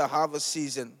end of the harvest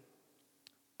season.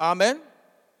 Amen.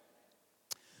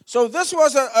 So this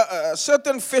was a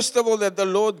certain festival that the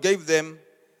Lord gave them.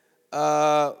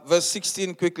 Verse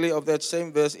 16 quickly of that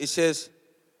same verse. It says,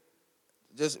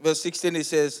 just verse 16 it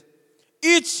says,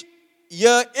 each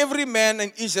year every man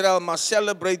in Israel must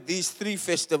celebrate these 3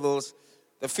 festivals.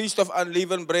 The Feast of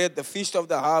Unleavened Bread, the Feast of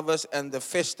the Harvest, and the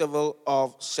Festival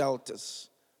of Shelters.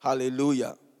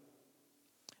 Hallelujah.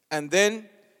 And then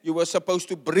you were supposed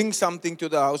to bring something to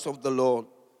the house of the Lord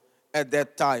at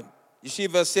that time. You see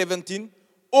verse 17?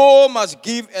 All must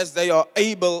give as they are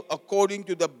able according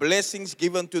to the blessings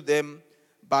given to them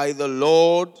by the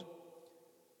Lord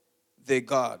their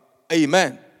God.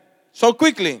 Amen. So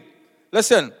quickly,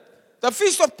 listen. The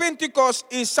Feast of Pentecost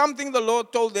is something the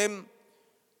Lord told them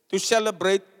to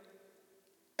celebrate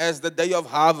as the day of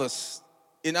harvest.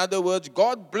 In other words,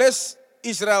 God blessed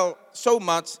Israel so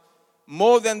much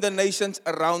more than the nations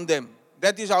around them.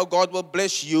 That is how God will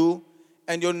bless you,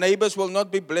 and your neighbors will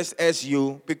not be blessed as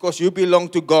you because you belong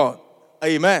to God.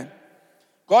 Amen.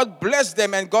 God blessed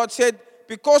them, and God said,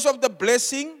 because of the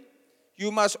blessing,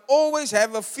 you must always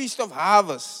have a feast of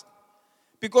harvest.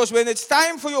 Because when it's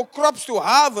time for your crops to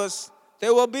harvest,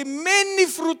 there will be many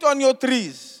fruit on your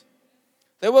trees.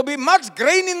 There will be much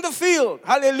grain in the field.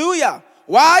 Hallelujah.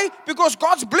 Why? Because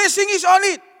God's blessing is on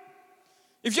it.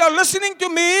 If you are listening to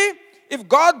me, if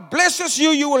God blesses you,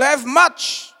 you will have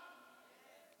much.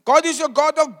 God is a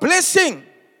God of blessing.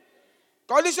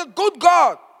 God is a good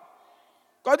God.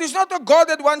 God is not a God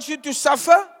that wants you to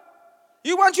suffer.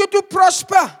 He wants you to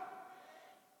prosper.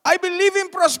 I believe in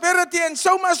prosperity, and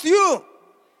so must you.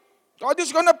 God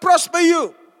is going to prosper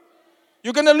you.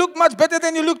 You're going to look much better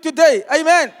than you look today.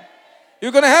 Amen.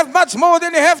 You're going to have much more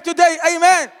than you have today.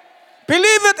 Amen.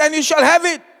 Believe it and you shall have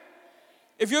it.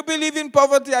 If you believe in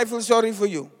poverty, I feel sorry for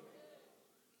you.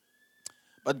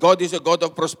 But God is a God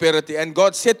of prosperity. And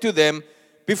God said to them,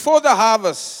 before the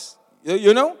harvest,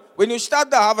 you know, when you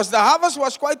start the harvest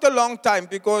was quite a long time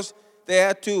because they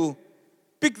had to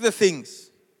pick the things.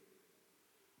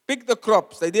 Pick the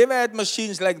crops. They never had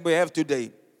machines like we have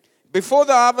today. Before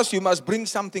the harvest, you must bring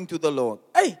something to the Lord.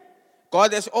 Hey,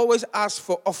 God has always asked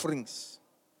for offerings.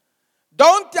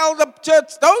 Don't tell the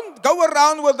church, don't go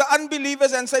around with the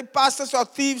unbelievers and say pastors are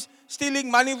thieves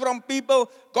stealing money from people.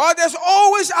 God has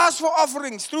always asked for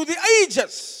offerings through the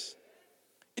ages.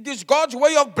 It is God's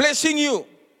way of blessing you.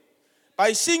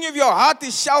 By seeing if your heart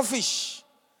is selfish.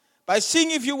 By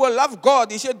seeing if you will love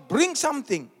God. He said, bring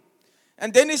something.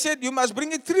 And then he said, you must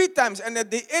bring it 3 times. And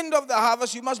at the end of the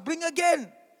harvest, you must bring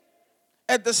again.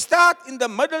 At the start, in the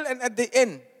middle, and at the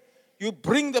end, you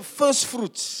bring the first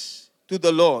fruits to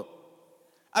the Lord.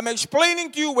 I'm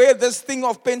explaining to you where this thing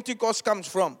of Pentecost comes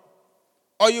from.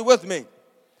 Are you with me?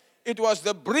 It was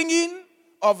the bringing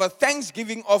of a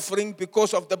thanksgiving offering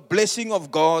because of the blessing of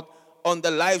God on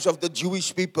the lives of the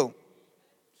Jewish people.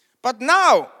 But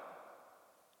now,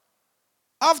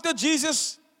 after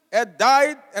Jesus had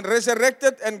died and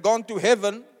resurrected and gone to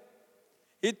heaven,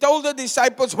 he told the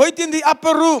disciples, wait in the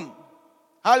upper room.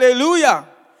 Hallelujah.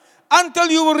 Until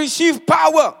you will receive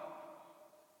power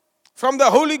from the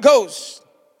Holy Ghost.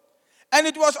 And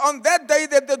it was on that day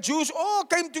that the Jews all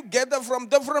came together from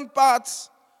different parts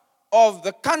of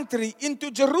the country into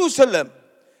Jerusalem.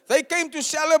 They came to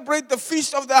celebrate the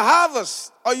Feast of the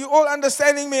Harvest. Are you all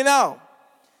understanding me now?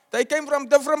 They came from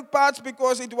different parts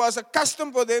because it was a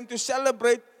custom for them to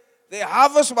celebrate. Their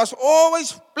harvest was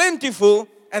always plentiful,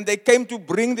 and they came to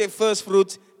bring their first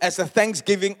fruits as a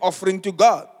thanksgiving offering to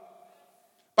God.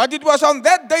 But it was on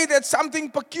that day that something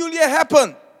peculiar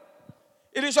happened.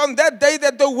 It is on that day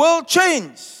that the world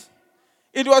changed.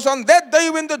 It was on that day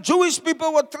when the Jewish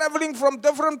people were traveling from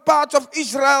different parts of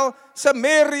Israel,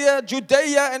 Samaria,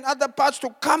 Judea, and other parts to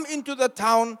come into the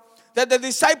town, that the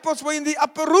disciples were in the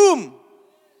upper room.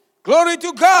 Glory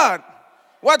to God.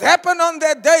 What happened on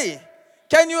that day?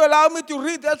 Can you allow me to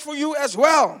read that for you as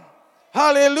well?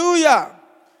 Hallelujah.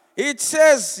 It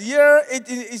says here, it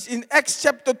is in Acts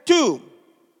chapter 2.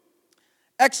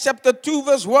 Acts chapter 2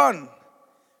 verse 1.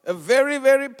 A very,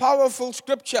 very powerful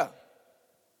scripture.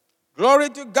 Glory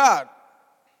to God.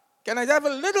 Can I have a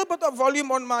little bit of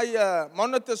volume on my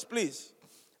monitors, please?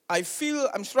 I feel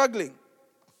I'm struggling.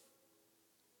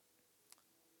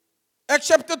 Acts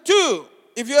chapter 2.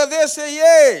 If you are there, say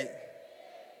yay.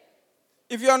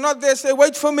 If you are not there, say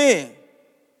wait for me.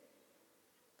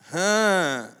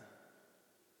 There's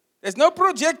no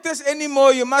projectors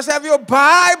anymore. You must have your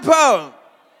Bible.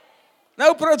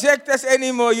 No projectors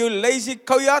anymore, you lazy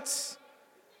coyotes.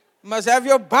 You must have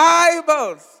your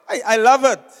Bibles. I love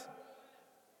it.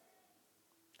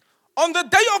 On the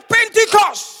day of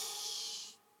Pentecost,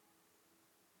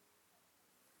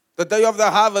 the day of the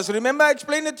harvest. Remember, I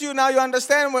explained it to you. Now you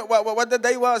understand what the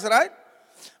day was, right?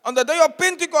 On the day of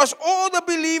Pentecost, all the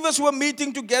believers were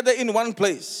meeting together in one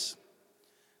place.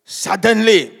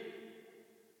 Suddenly,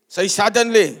 say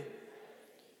suddenly.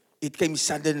 It came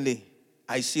suddenly.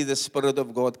 I see the Spirit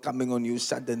of God coming on you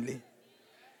suddenly.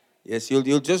 Yes,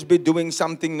 you'll just be doing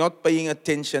something, not paying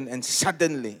attention, and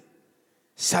suddenly.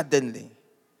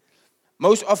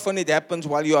 Most often it happens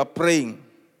while you are praying,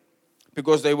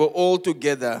 because they were all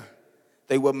together.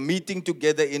 They were meeting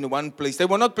together in one place. They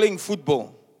were not playing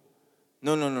football.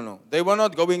 No. They were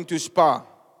not going to spa.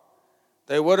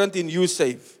 They weren't in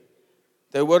USAFE.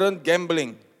 They weren't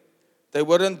gambling. They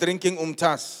weren't drinking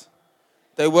umtas.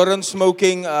 They weren't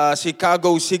smoking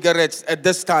Chicago cigarettes at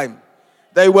this time.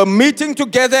 They were meeting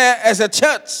together as a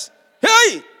church.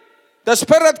 Hey! The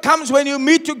Spirit comes when you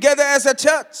meet together as a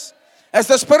church. As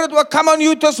the Spirit will come on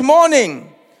you this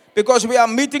morning, because we are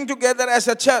meeting together as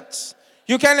a church.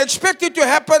 You can expect it to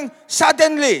happen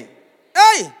suddenly.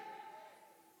 Hey!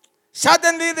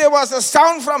 Suddenly there was a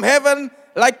sound from heaven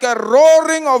like a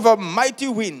roaring of a mighty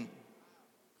wind.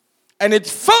 And it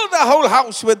filled the whole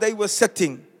house where they were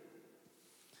sitting.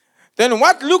 Then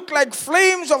what looked like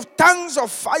flames of tongues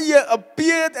of fire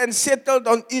appeared and settled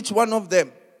on each one of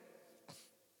them.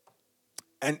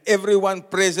 And everyone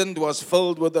present was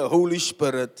filled with the Holy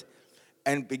Spirit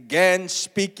and began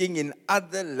speaking in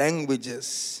other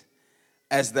languages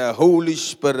as the Holy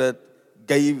Spirit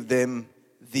gave them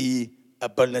the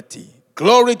ability.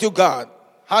 Glory to God.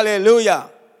 Hallelujah.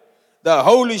 The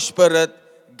Holy Spirit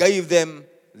gave them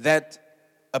that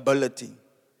ability.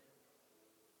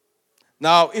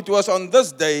 Now, it was on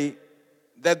this day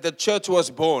that the church was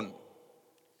born.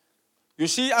 You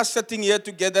see us sitting here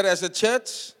together as a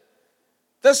church.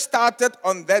 This started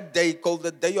on that day called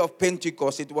the day of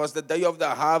Pentecost. It was the day of the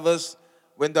harvest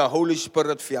when the Holy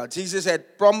Spirit fell. Jesus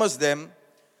had promised them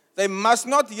they must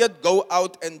not yet go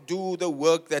out and do the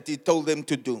work that He told them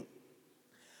to do.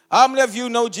 How many of you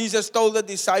know Jesus told the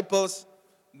disciples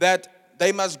that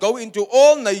they must go into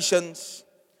all nations,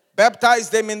 baptize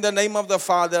them in the name of the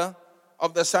Father,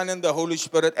 of the Son, and the Holy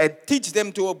Spirit, and teach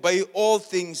them to obey all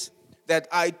things that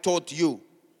I taught you.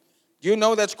 You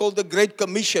know that's called the Great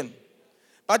Commission.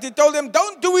 But He told them,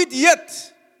 don't do it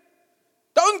yet.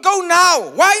 Don't go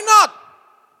now. Why not?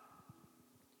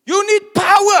 You need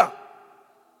power.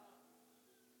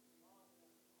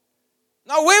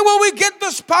 Now, where will we get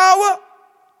this power?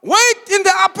 Wait in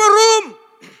the upper room.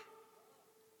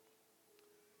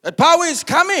 That power is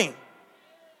coming.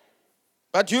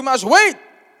 But you must wait.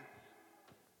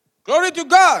 Glory to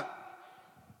God.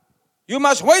 You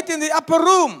must wait in the upper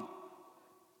room.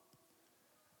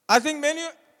 I think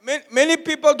many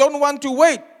people don't want to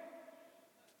wait.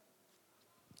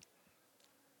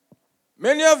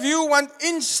 Many of you want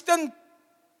instant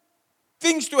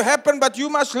things to happen, but you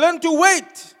must learn to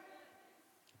wait.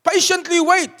 Patiently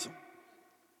wait.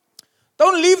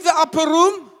 Don't leave the upper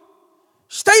room.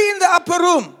 Stay in the upper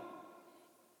room.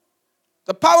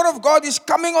 The power of God is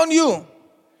coming on you.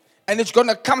 And it's going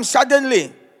to come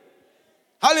suddenly.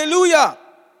 Hallelujah.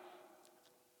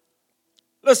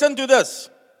 Listen to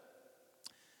this.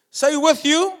 Say with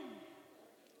you,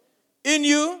 in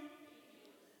you,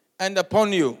 and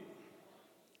upon you.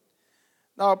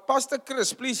 Now, Pastor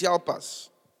Chris, please help us.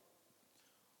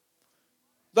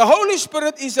 The Holy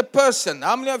Spirit is a person.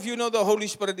 How many of you know the Holy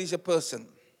Spirit is a person?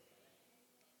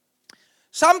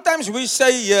 Sometimes we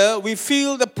say here, we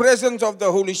feel the presence of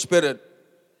the Holy Spirit.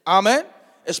 Amen?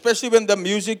 Especially when the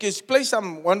music is, play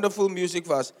some wonderful music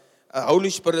for us. Holy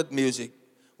Spirit music.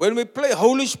 When we play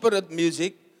Holy Spirit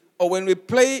music, or when we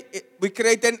play, we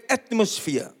create an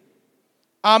atmosphere.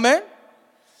 Amen?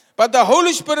 But the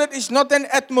Holy Spirit is not an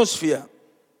atmosphere.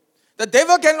 The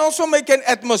devil can also make an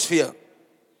atmosphere.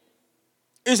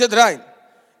 Is it right?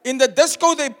 In the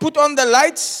disco, they put on the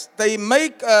lights. They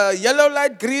make yellow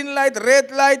light, green light,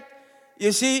 red light.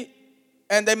 You see?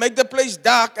 And they make the place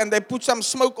dark, and they put some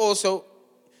smoke also.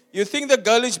 You think the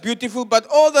girl is beautiful, but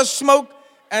all the smoke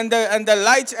and the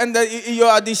lights and you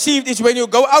are deceived. Is when you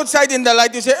go outside in the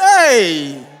light, you say,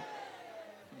 hey.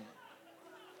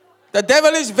 The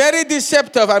devil is very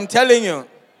deceptive, I'm telling you.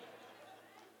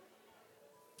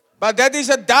 But that is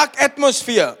a dark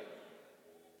atmosphere.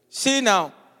 See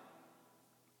now,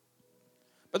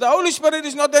 But the Holy Spirit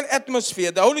is not an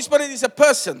atmosphere. The Holy Spirit is a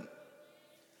person.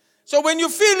 So when you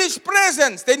feel His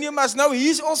presence, then you must know He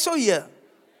is also here.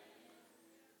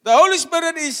 The Holy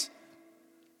Spirit is,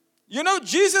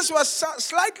 Jesus was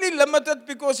slightly limited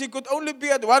because He could only be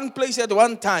at one place at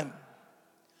one time.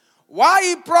 Why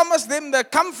He promised them the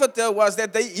Comforter was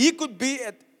that He could be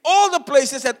at all the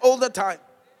places at all the time.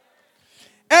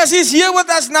 As He's here with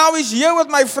us now, He's here with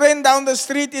my friend down the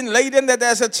street in Leiden that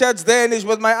has a church there, and He's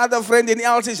with my other friend in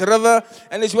Elsies River,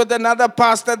 and He's with another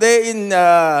pastor there in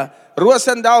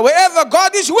Roosendaal. Wherever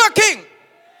God is working.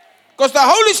 Because the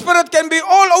Holy Spirit can be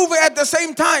all over at the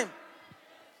same time.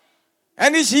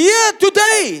 And He's here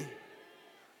today.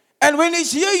 And when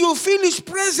He's here, you feel His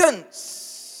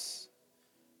presence.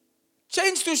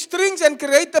 Change to strings and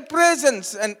create the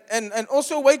presence and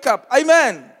also wake up.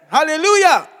 Amen.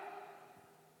 Hallelujah.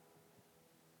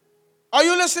 Are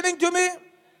you listening to me?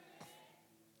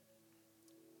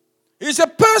 He's a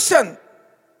person.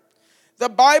 The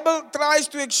Bible tries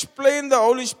to explain the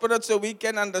Holy Spirit so we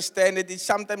can understand it. It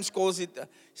sometimes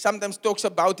talks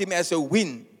about Him as a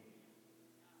wind,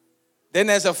 then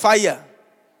as a fire,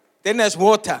 then as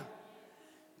water.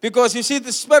 Because you see,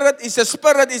 the Spirit is a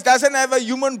spirit. It doesn't have a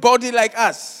human body like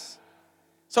us.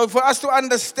 So for us to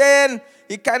understand,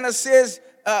 He kind of says,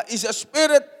 He's a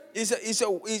spirit,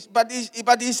 but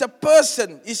He's a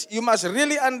person. You must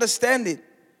really understand it.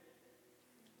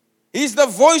 He's the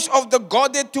voice of the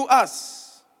Godhead to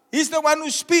us. He's the one who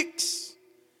speaks.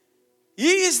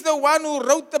 He is the one who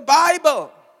wrote the Bible.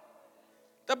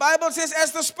 The Bible says,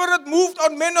 as the Spirit moved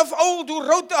on men of old who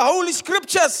wrote the Holy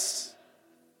Scriptures,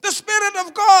 the Spirit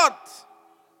of God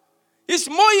is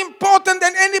more important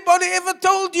than anybody ever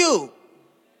told you.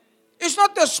 It's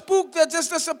not a spook that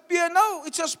just disappears. No,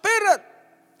 it's a spirit.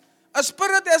 A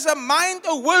spirit has a mind,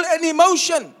 a will, and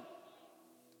emotion.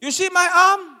 You see my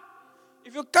arm?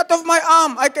 If you cut off my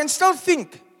arm, I can still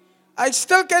think. I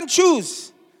still can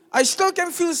choose. I still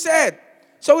can feel sad.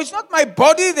 So it's not my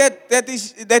body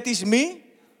that is me.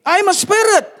 I'm a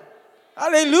spirit.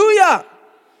 Hallelujah.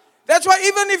 That's why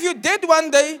even if you're dead one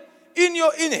day,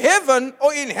 in heaven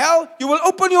or in hell, you will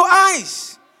open your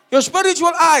eyes. Your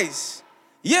spiritual eyes.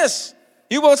 Yes.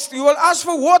 You will ask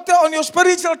for water on your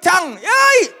spiritual tongue.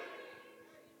 Yay!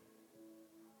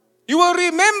 You will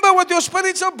remember with your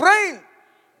spiritual brain.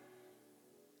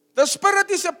 The Spirit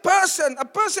is a person. A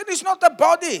person is not a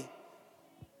body.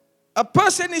 A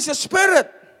person is a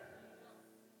spirit.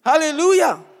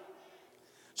 Hallelujah.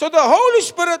 So the Holy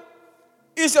Spirit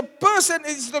is a person,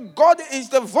 is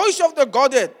the voice of the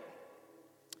Godhead.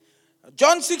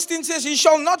 John 16 says, He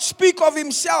shall not speak of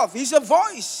Himself. He's a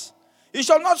voice. He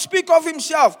shall not speak of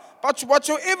Himself, but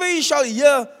whatsoever He shall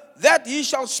hear, that He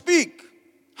shall speak.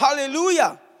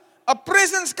 Hallelujah. A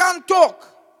presence can't talk,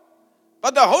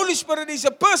 but the Holy Spirit is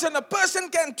a person. A person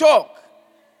can talk.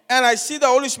 And I see the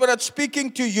Holy Spirit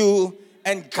speaking to you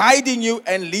and guiding you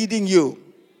and leading you.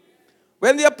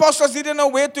 When the apostles didn't know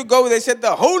where to go, they said,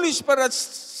 the Holy Spirit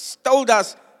told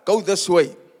us, go this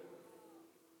way.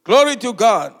 Glory to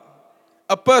God.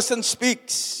 A person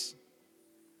speaks.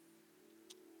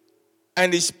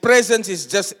 And His presence is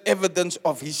just evidence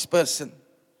of His person.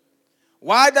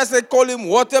 Why does they call Him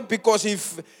water? Because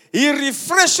He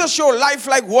refreshes your life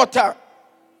like water.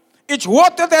 It's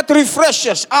water that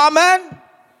refreshes. Amen?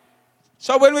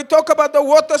 So when we talk about the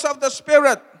waters of the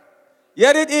Spirit,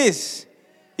 here it is.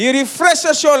 He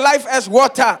refreshes your life as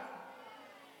water.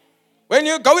 When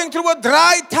you're going through a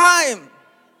dry time,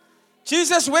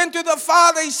 Jesus went to the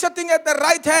Father. He's sitting at the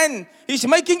right hand. He's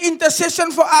making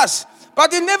intercession for us.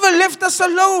 But He never left us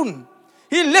alone.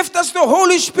 He left us the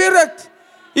Holy Spirit.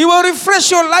 He will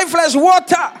refresh your life as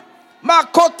water.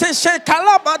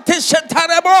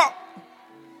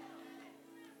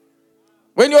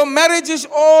 When your marriage is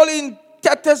all in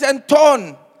tatters and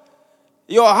torn,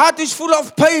 your heart is full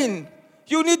of pain,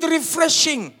 you need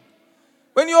refreshing.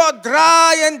 When you are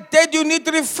dry and dead, you need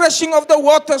refreshing of the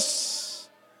waters.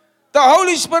 The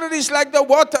Holy Spirit is like the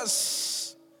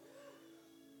waters.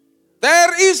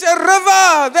 There is a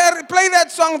river. Play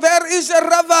that song. There is a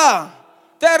river.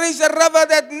 There is a river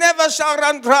that never shall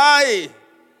run dry.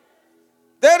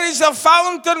 There is a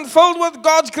fountain filled with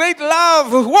God's great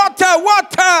love. Water.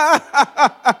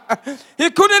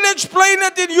 He couldn't explain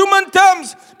it in human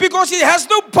terms because He has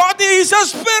no body. He's a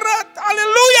spirit.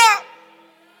 Hallelujah.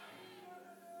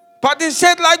 But He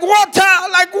said, like water.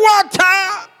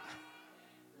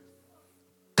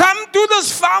 Come to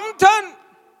this fountain.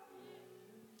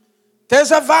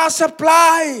 There's a vast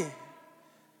supply.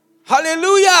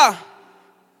 Hallelujah.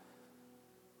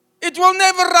 It will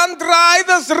never run dry.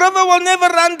 This river will never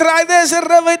run dry. There's a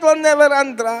river, it will never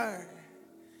run dry.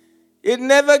 It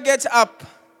never gets up.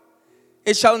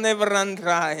 it shall never run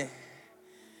dry.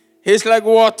 He's like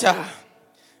water,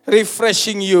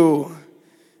 refreshing you.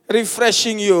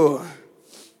 Refreshing you.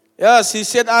 Yes, he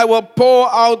said, I will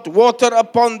pour out water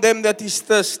upon them that is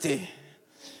thirsty,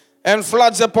 and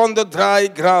floods upon the dry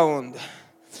ground.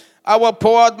 I will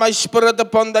pour out my spirit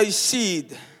upon thy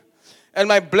seed, and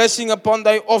my blessing upon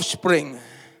thy offspring.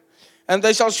 And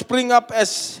they shall spring up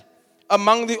as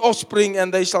among the offspring,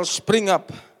 and they shall spring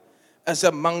up as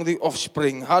among the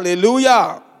offspring.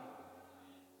 Hallelujah.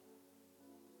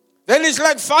 Then it's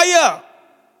like fire.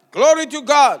 Glory to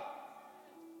God.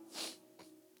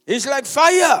 He's like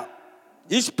fire.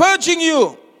 He's purging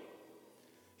you.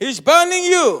 He's burning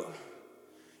you.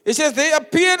 He says, they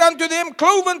appeared unto them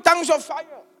cloven tongues of fire.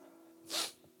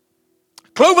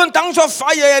 Cloven tongues of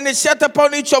fire, and it sat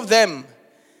upon each of them.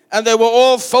 And they were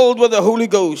all filled with the Holy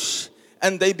Ghost.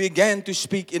 And they began to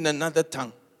speak in another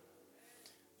tongue.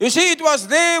 You see, it was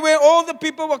there where all the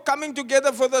people were coming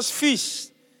together for this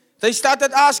feast. They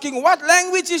started asking, what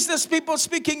language is this people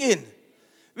speaking in?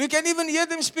 We can even hear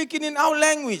them speaking in our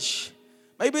language.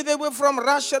 Maybe they were from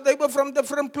Russia, they were from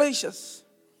different places.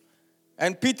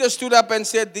 And Peter stood up and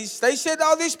said this. They said,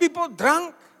 are these people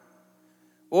drunk?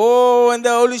 Oh, and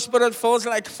the Holy Spirit falls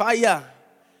like fire.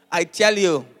 I tell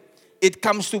you, it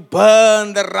comes to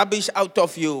burn the rubbish out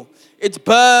of you. It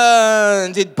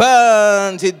burns, it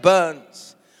burns, it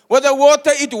burns. With the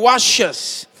water, it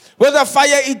washes. With the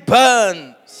fire, it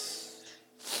burns.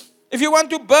 If you want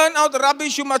to burn out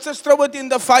rubbish, you must just throw it in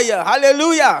the fire.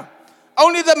 Hallelujah.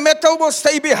 Only the metal will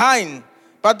stay behind,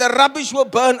 but the rubbish will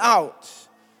burn out.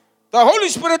 The Holy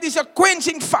Spirit is a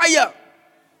quenching fire.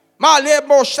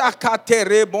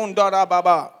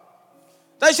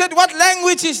 They said, what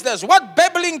language is this? What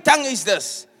babbling tongue is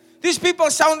this? These people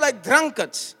sound like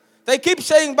drunkards. They keep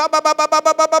saying, ba ba ba ba ba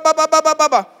ba ba ba ba ba ba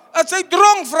ba. As hy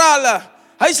dronk vir hulle.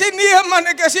 Hy sê, nee man,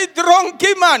 ek is nie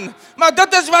dronkie man. Maar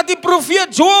dit is wat die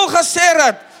profeet Joel gesê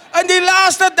het. In die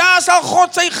laaste dae sal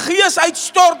God sy gees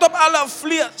uitstort op alle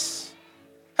vlees.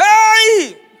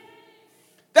 Hey!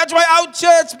 That's why our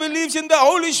church believes in the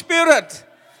Holy Spirit.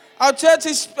 Our church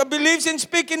believes in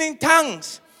speaking in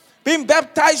tongues. Being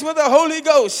baptized with the Holy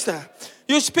Ghost.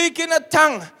 You speak in a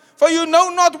tongue. For you know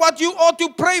not what you ought to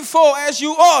pray for as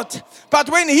you ought. But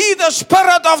when He, the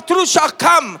Spirit of truth, shall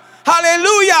come,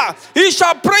 hallelujah, He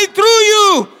shall pray through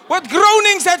you with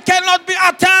groanings that cannot be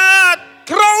uttered.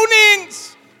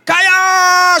 Groanings.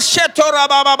 Kaya shetora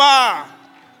bababa.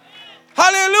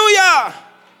 Hallelujah.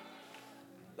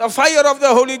 The fire of the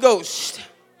Holy Ghost.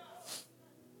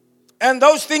 And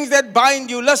those things that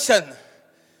bind you, listen.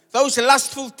 Those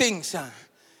lustful things.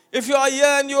 If you are here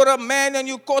and you're a man and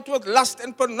you're caught with lust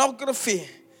and pornography,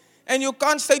 and you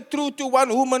can't stay true to one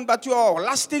woman, but you are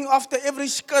lusting after every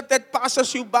skirt that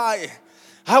passes you by,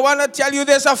 I want to tell you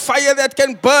there's a fire that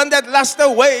can burn that lust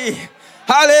away.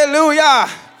 Hallelujah.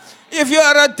 If you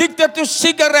are addicted to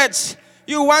cigarettes,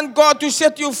 you want God to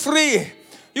set you free.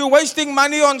 You're wasting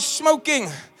money on smoking.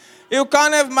 You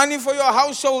can't have money for your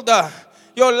household.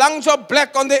 Your lungs are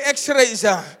black on the x-rays.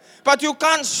 But you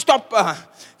can't stop.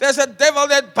 There's a devil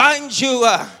that binds you.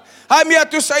 I'm here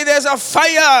to say there's a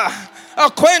fire, a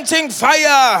quenching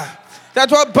fire that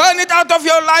will burn it out of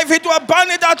your life. It will burn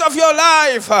it out of your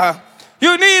life.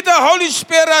 You need the Holy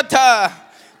Spirit.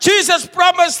 Jesus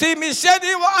promised him. He said,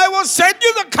 I will send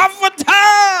you the comforter.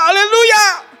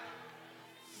 Hallelujah.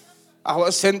 I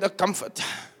will send the comforter.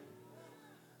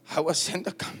 I will send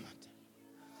the comforter.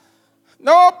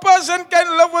 No person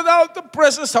can live without the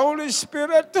precious Holy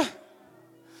Spirit.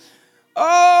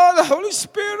 Oh, the Holy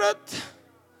Spirit.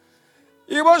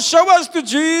 He will show us to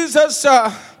Jesus.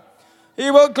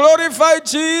 He will glorify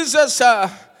Jesus.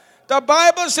 The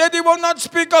Bible said He will not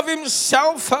speak of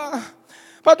Himself.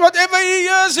 But whatever He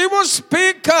hears, He will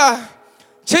speak.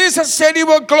 Jesus said He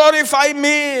will glorify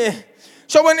me.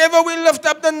 So whenever we lift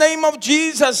up the name of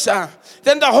Jesus,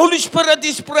 then the Holy Spirit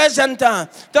is present. The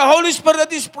Holy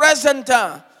Spirit is present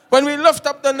when we lift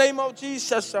up the name of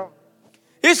Jesus.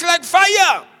 He's like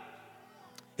fire.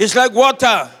 He's like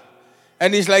water.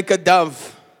 And He's like a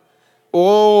dove.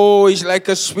 Oh, He's like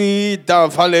a sweet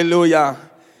dove. Hallelujah.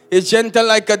 He's gentle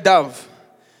like a dove.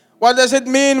 What does it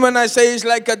mean when I say He's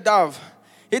like a dove?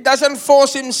 He doesn't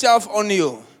force Himself on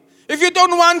you. If you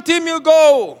don't want Him, He'll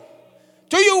go.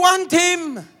 Do you want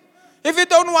Him? If you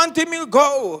don't want Him, He'll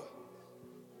go.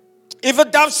 If a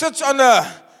dove sits on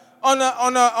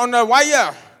a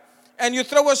wire and you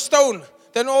throw a stone,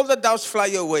 then all the doves fly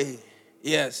away.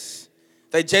 Yes.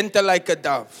 They're gentle like a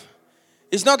dove.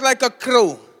 It's not like a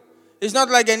crow. It's not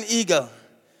like an eagle.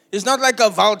 It's not like a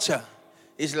vulture.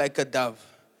 It's like a dove.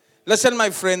 Listen, my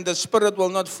friend, the Spirit will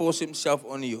not force Himself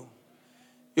on you.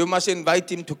 You must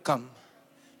invite Him to come.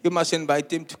 you must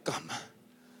invite him to come.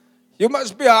 You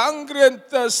must be hungry and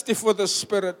thirsty for the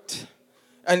Spirit,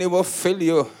 and he will fill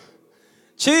you.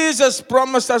 Jesus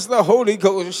promised us the Holy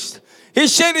Ghost. He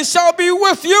said, he shall be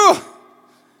with you.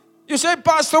 You say,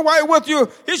 Pastor, why with you?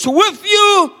 He's with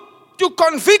you to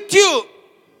convict you.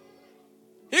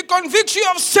 He convicts you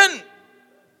of sin.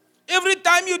 Every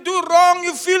time you do wrong,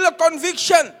 you feel a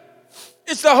conviction.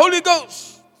 It's the Holy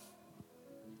Ghost.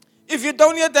 If you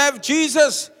don't yet have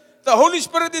Jesus, the Holy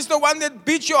Spirit is the one that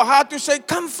beats your heart to say,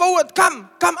 come forward, come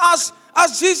ask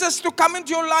Jesus to come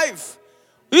into your life.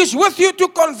 He's with you to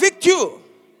convict you.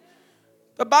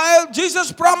 The Bible,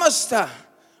 Jesus promised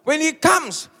when he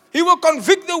comes, he will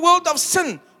convict the world of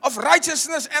sin, of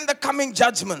righteousness, and the coming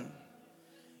judgment.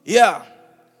 Yeah.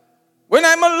 When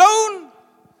I'm alone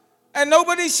and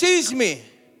nobody sees me,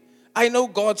 I know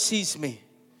God sees me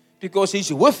because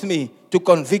he's with me to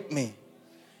convict me.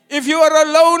 If you are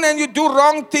alone and you do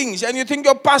wrong things and you think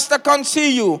your pastor can't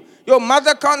see you, your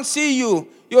mother can't see you,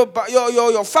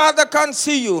 your father can't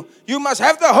see you, you must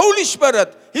have the Holy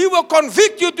Spirit. He will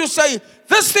convict you to say,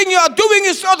 this thing you are doing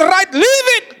is not right. Leave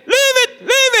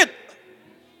it.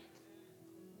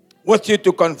 With you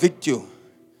to convict you.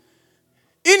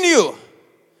 In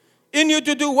you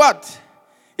to do what?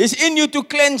 It's in you to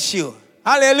cleanse you.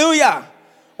 Hallelujah.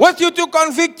 With you to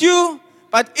convict you,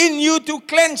 but in you to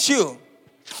cleanse you.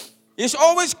 He's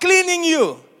always cleaning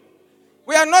you.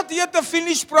 We are not yet the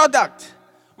finished product.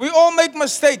 We all make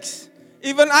mistakes.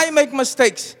 Even I make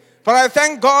mistakes. But I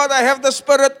thank God I have the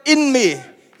Spirit in me.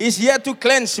 He's here to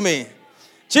cleanse me.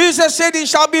 Jesus said he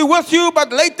shall be with you,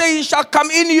 but later he shall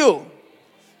come in you.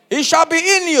 He shall be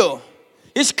in you.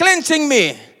 He's cleansing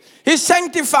me. He's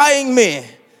sanctifying me.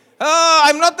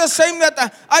 I'm not the same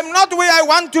I'm not where I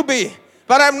want to be,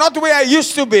 but I'm not where I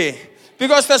used to be.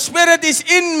 Because the Spirit is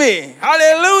in me.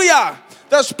 Hallelujah.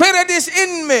 The Spirit is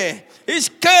in me. He's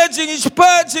purging, he's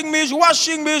purging me, he's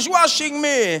washing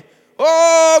me.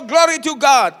 Oh, glory to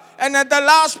God. And at the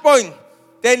last point,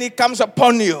 then he comes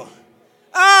upon you.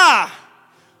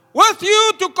 With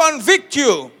you to convict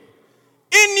you.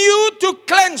 In you to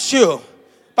cleanse you.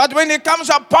 But when it comes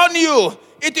upon you,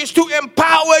 it is to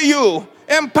empower you.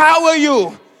 Empower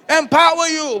you. Empower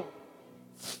you.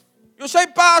 You say,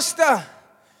 Pastor,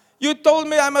 you told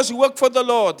me I must work for the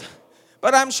Lord.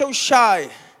 But I'm so shy.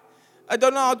 I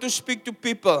don't know how to speak to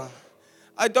people.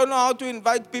 I don't know how to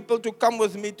invite people to come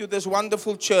with me to this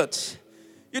wonderful church.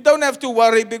 You don't have to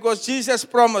worry because Jesus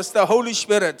promised the Holy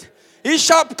Spirit. He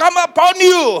shall come upon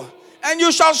you and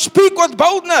you shall speak with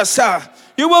boldness.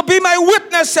 You will be my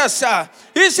witnesses.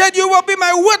 He said you will be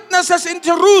my witnesses in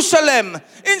Jerusalem,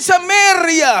 in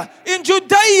Samaria, in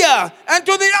Judea, and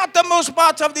to the uttermost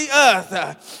parts of the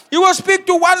earth. You will speak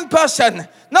to one person.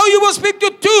 Now you will speak to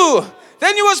two.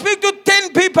 Then you will speak to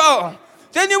 10 people.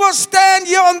 Then you will stand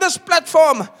here on this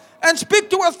platform and speak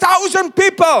to 1,000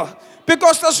 people.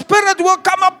 Because the Spirit will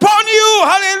come upon you.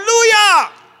 Hallelujah.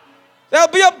 There will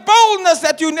be a boldness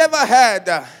that you never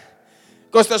had.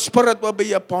 Because the Spirit will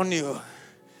be upon you.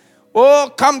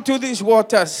 Oh, come to these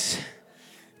waters.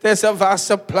 There's a vast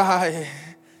supply.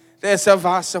 There's a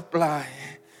vast supply.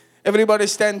 Everybody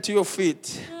stand to your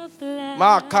feet.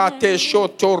 Makate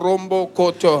shoto rombo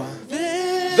koto.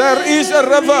 There is a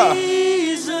river.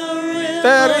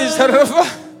 There is a river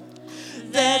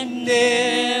that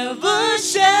never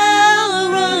shall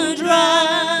run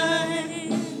dry.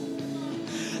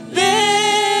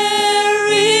 There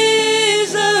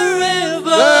is a river.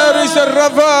 There is a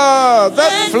river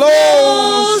that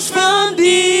flows from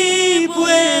deep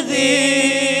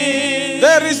within.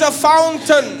 There is a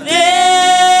fountain.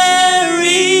 There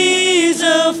is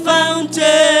a fountain.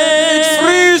 It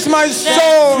frees my soul.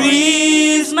 That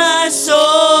frees my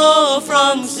soul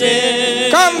from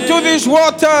sin. Come to these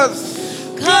waters.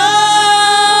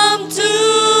 Come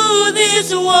to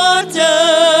this water.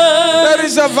 There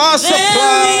is a vast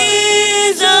supply. There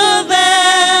is a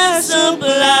vast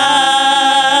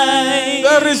supply.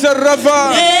 There is a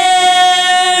river.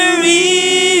 There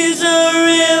is a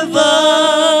river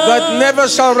that never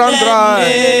shall run dry.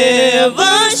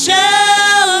 Never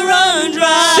shall run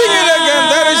dry. Sing it again.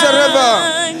 There is a river.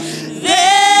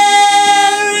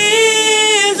 There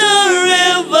is a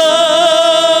river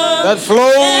that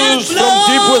flows from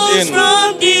deep within.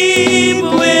 From deep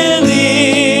within.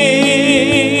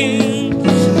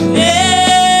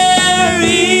 There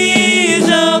is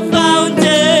a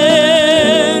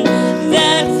fountain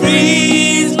that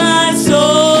frees my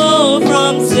soul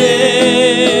from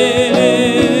sin.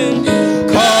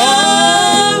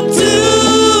 Come to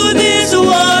this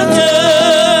water.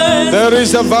 There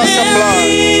is a vast supply.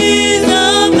 There is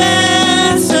a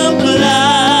vast supply.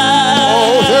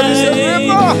 Oh, there is a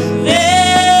river.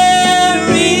 There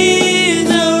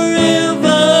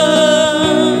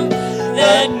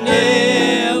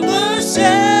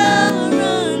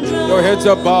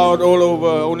heads are bowed all over.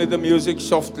 Only the music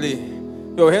softly.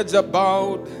 Your heads are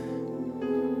bowed.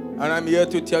 And I'm here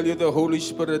to tell you the Holy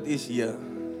Spirit is here.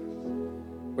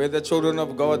 Where the children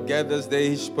of God gathers, there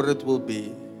His Spirit will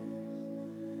be.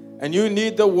 And you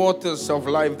need the waters of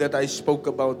life that I spoke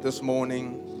about this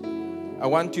morning. I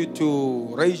want you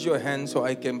to raise your hand so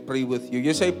I can pray with you.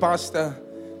 You say, Pastor,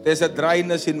 there's a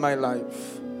dryness in my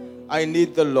life. I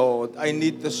need the Lord. I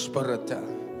need the Spirit.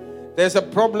 There's a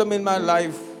problem in my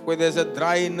life where there's a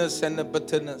dryness and a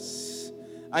bitterness.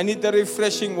 I need the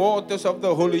refreshing waters of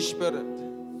the Holy Spirit.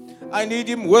 I need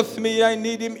Him with me. I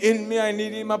need Him in me. I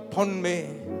need Him upon me.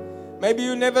 Maybe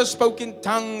you never spoke in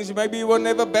tongues. Maybe you were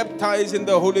never baptized in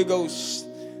the Holy Ghost.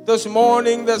 This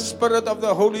morning, the Spirit of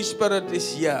the Holy Spirit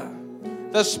is here.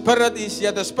 The Spirit is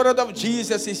here. The Spirit of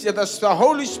Jesus is here. The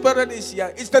Holy Spirit is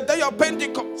here. It's the day of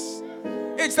Pentecost.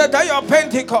 It's the day of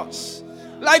Pentecost.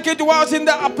 Like it was in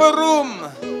the upper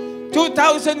room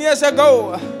 2,000 years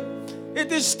ago.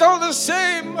 It is still the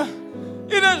same.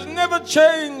 It has never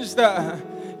changed.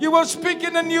 You will speak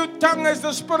in a new tongue as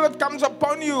the Spirit comes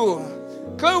upon you.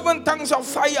 Cloven tongues of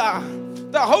fire.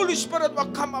 The Holy Spirit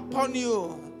will come upon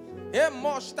you.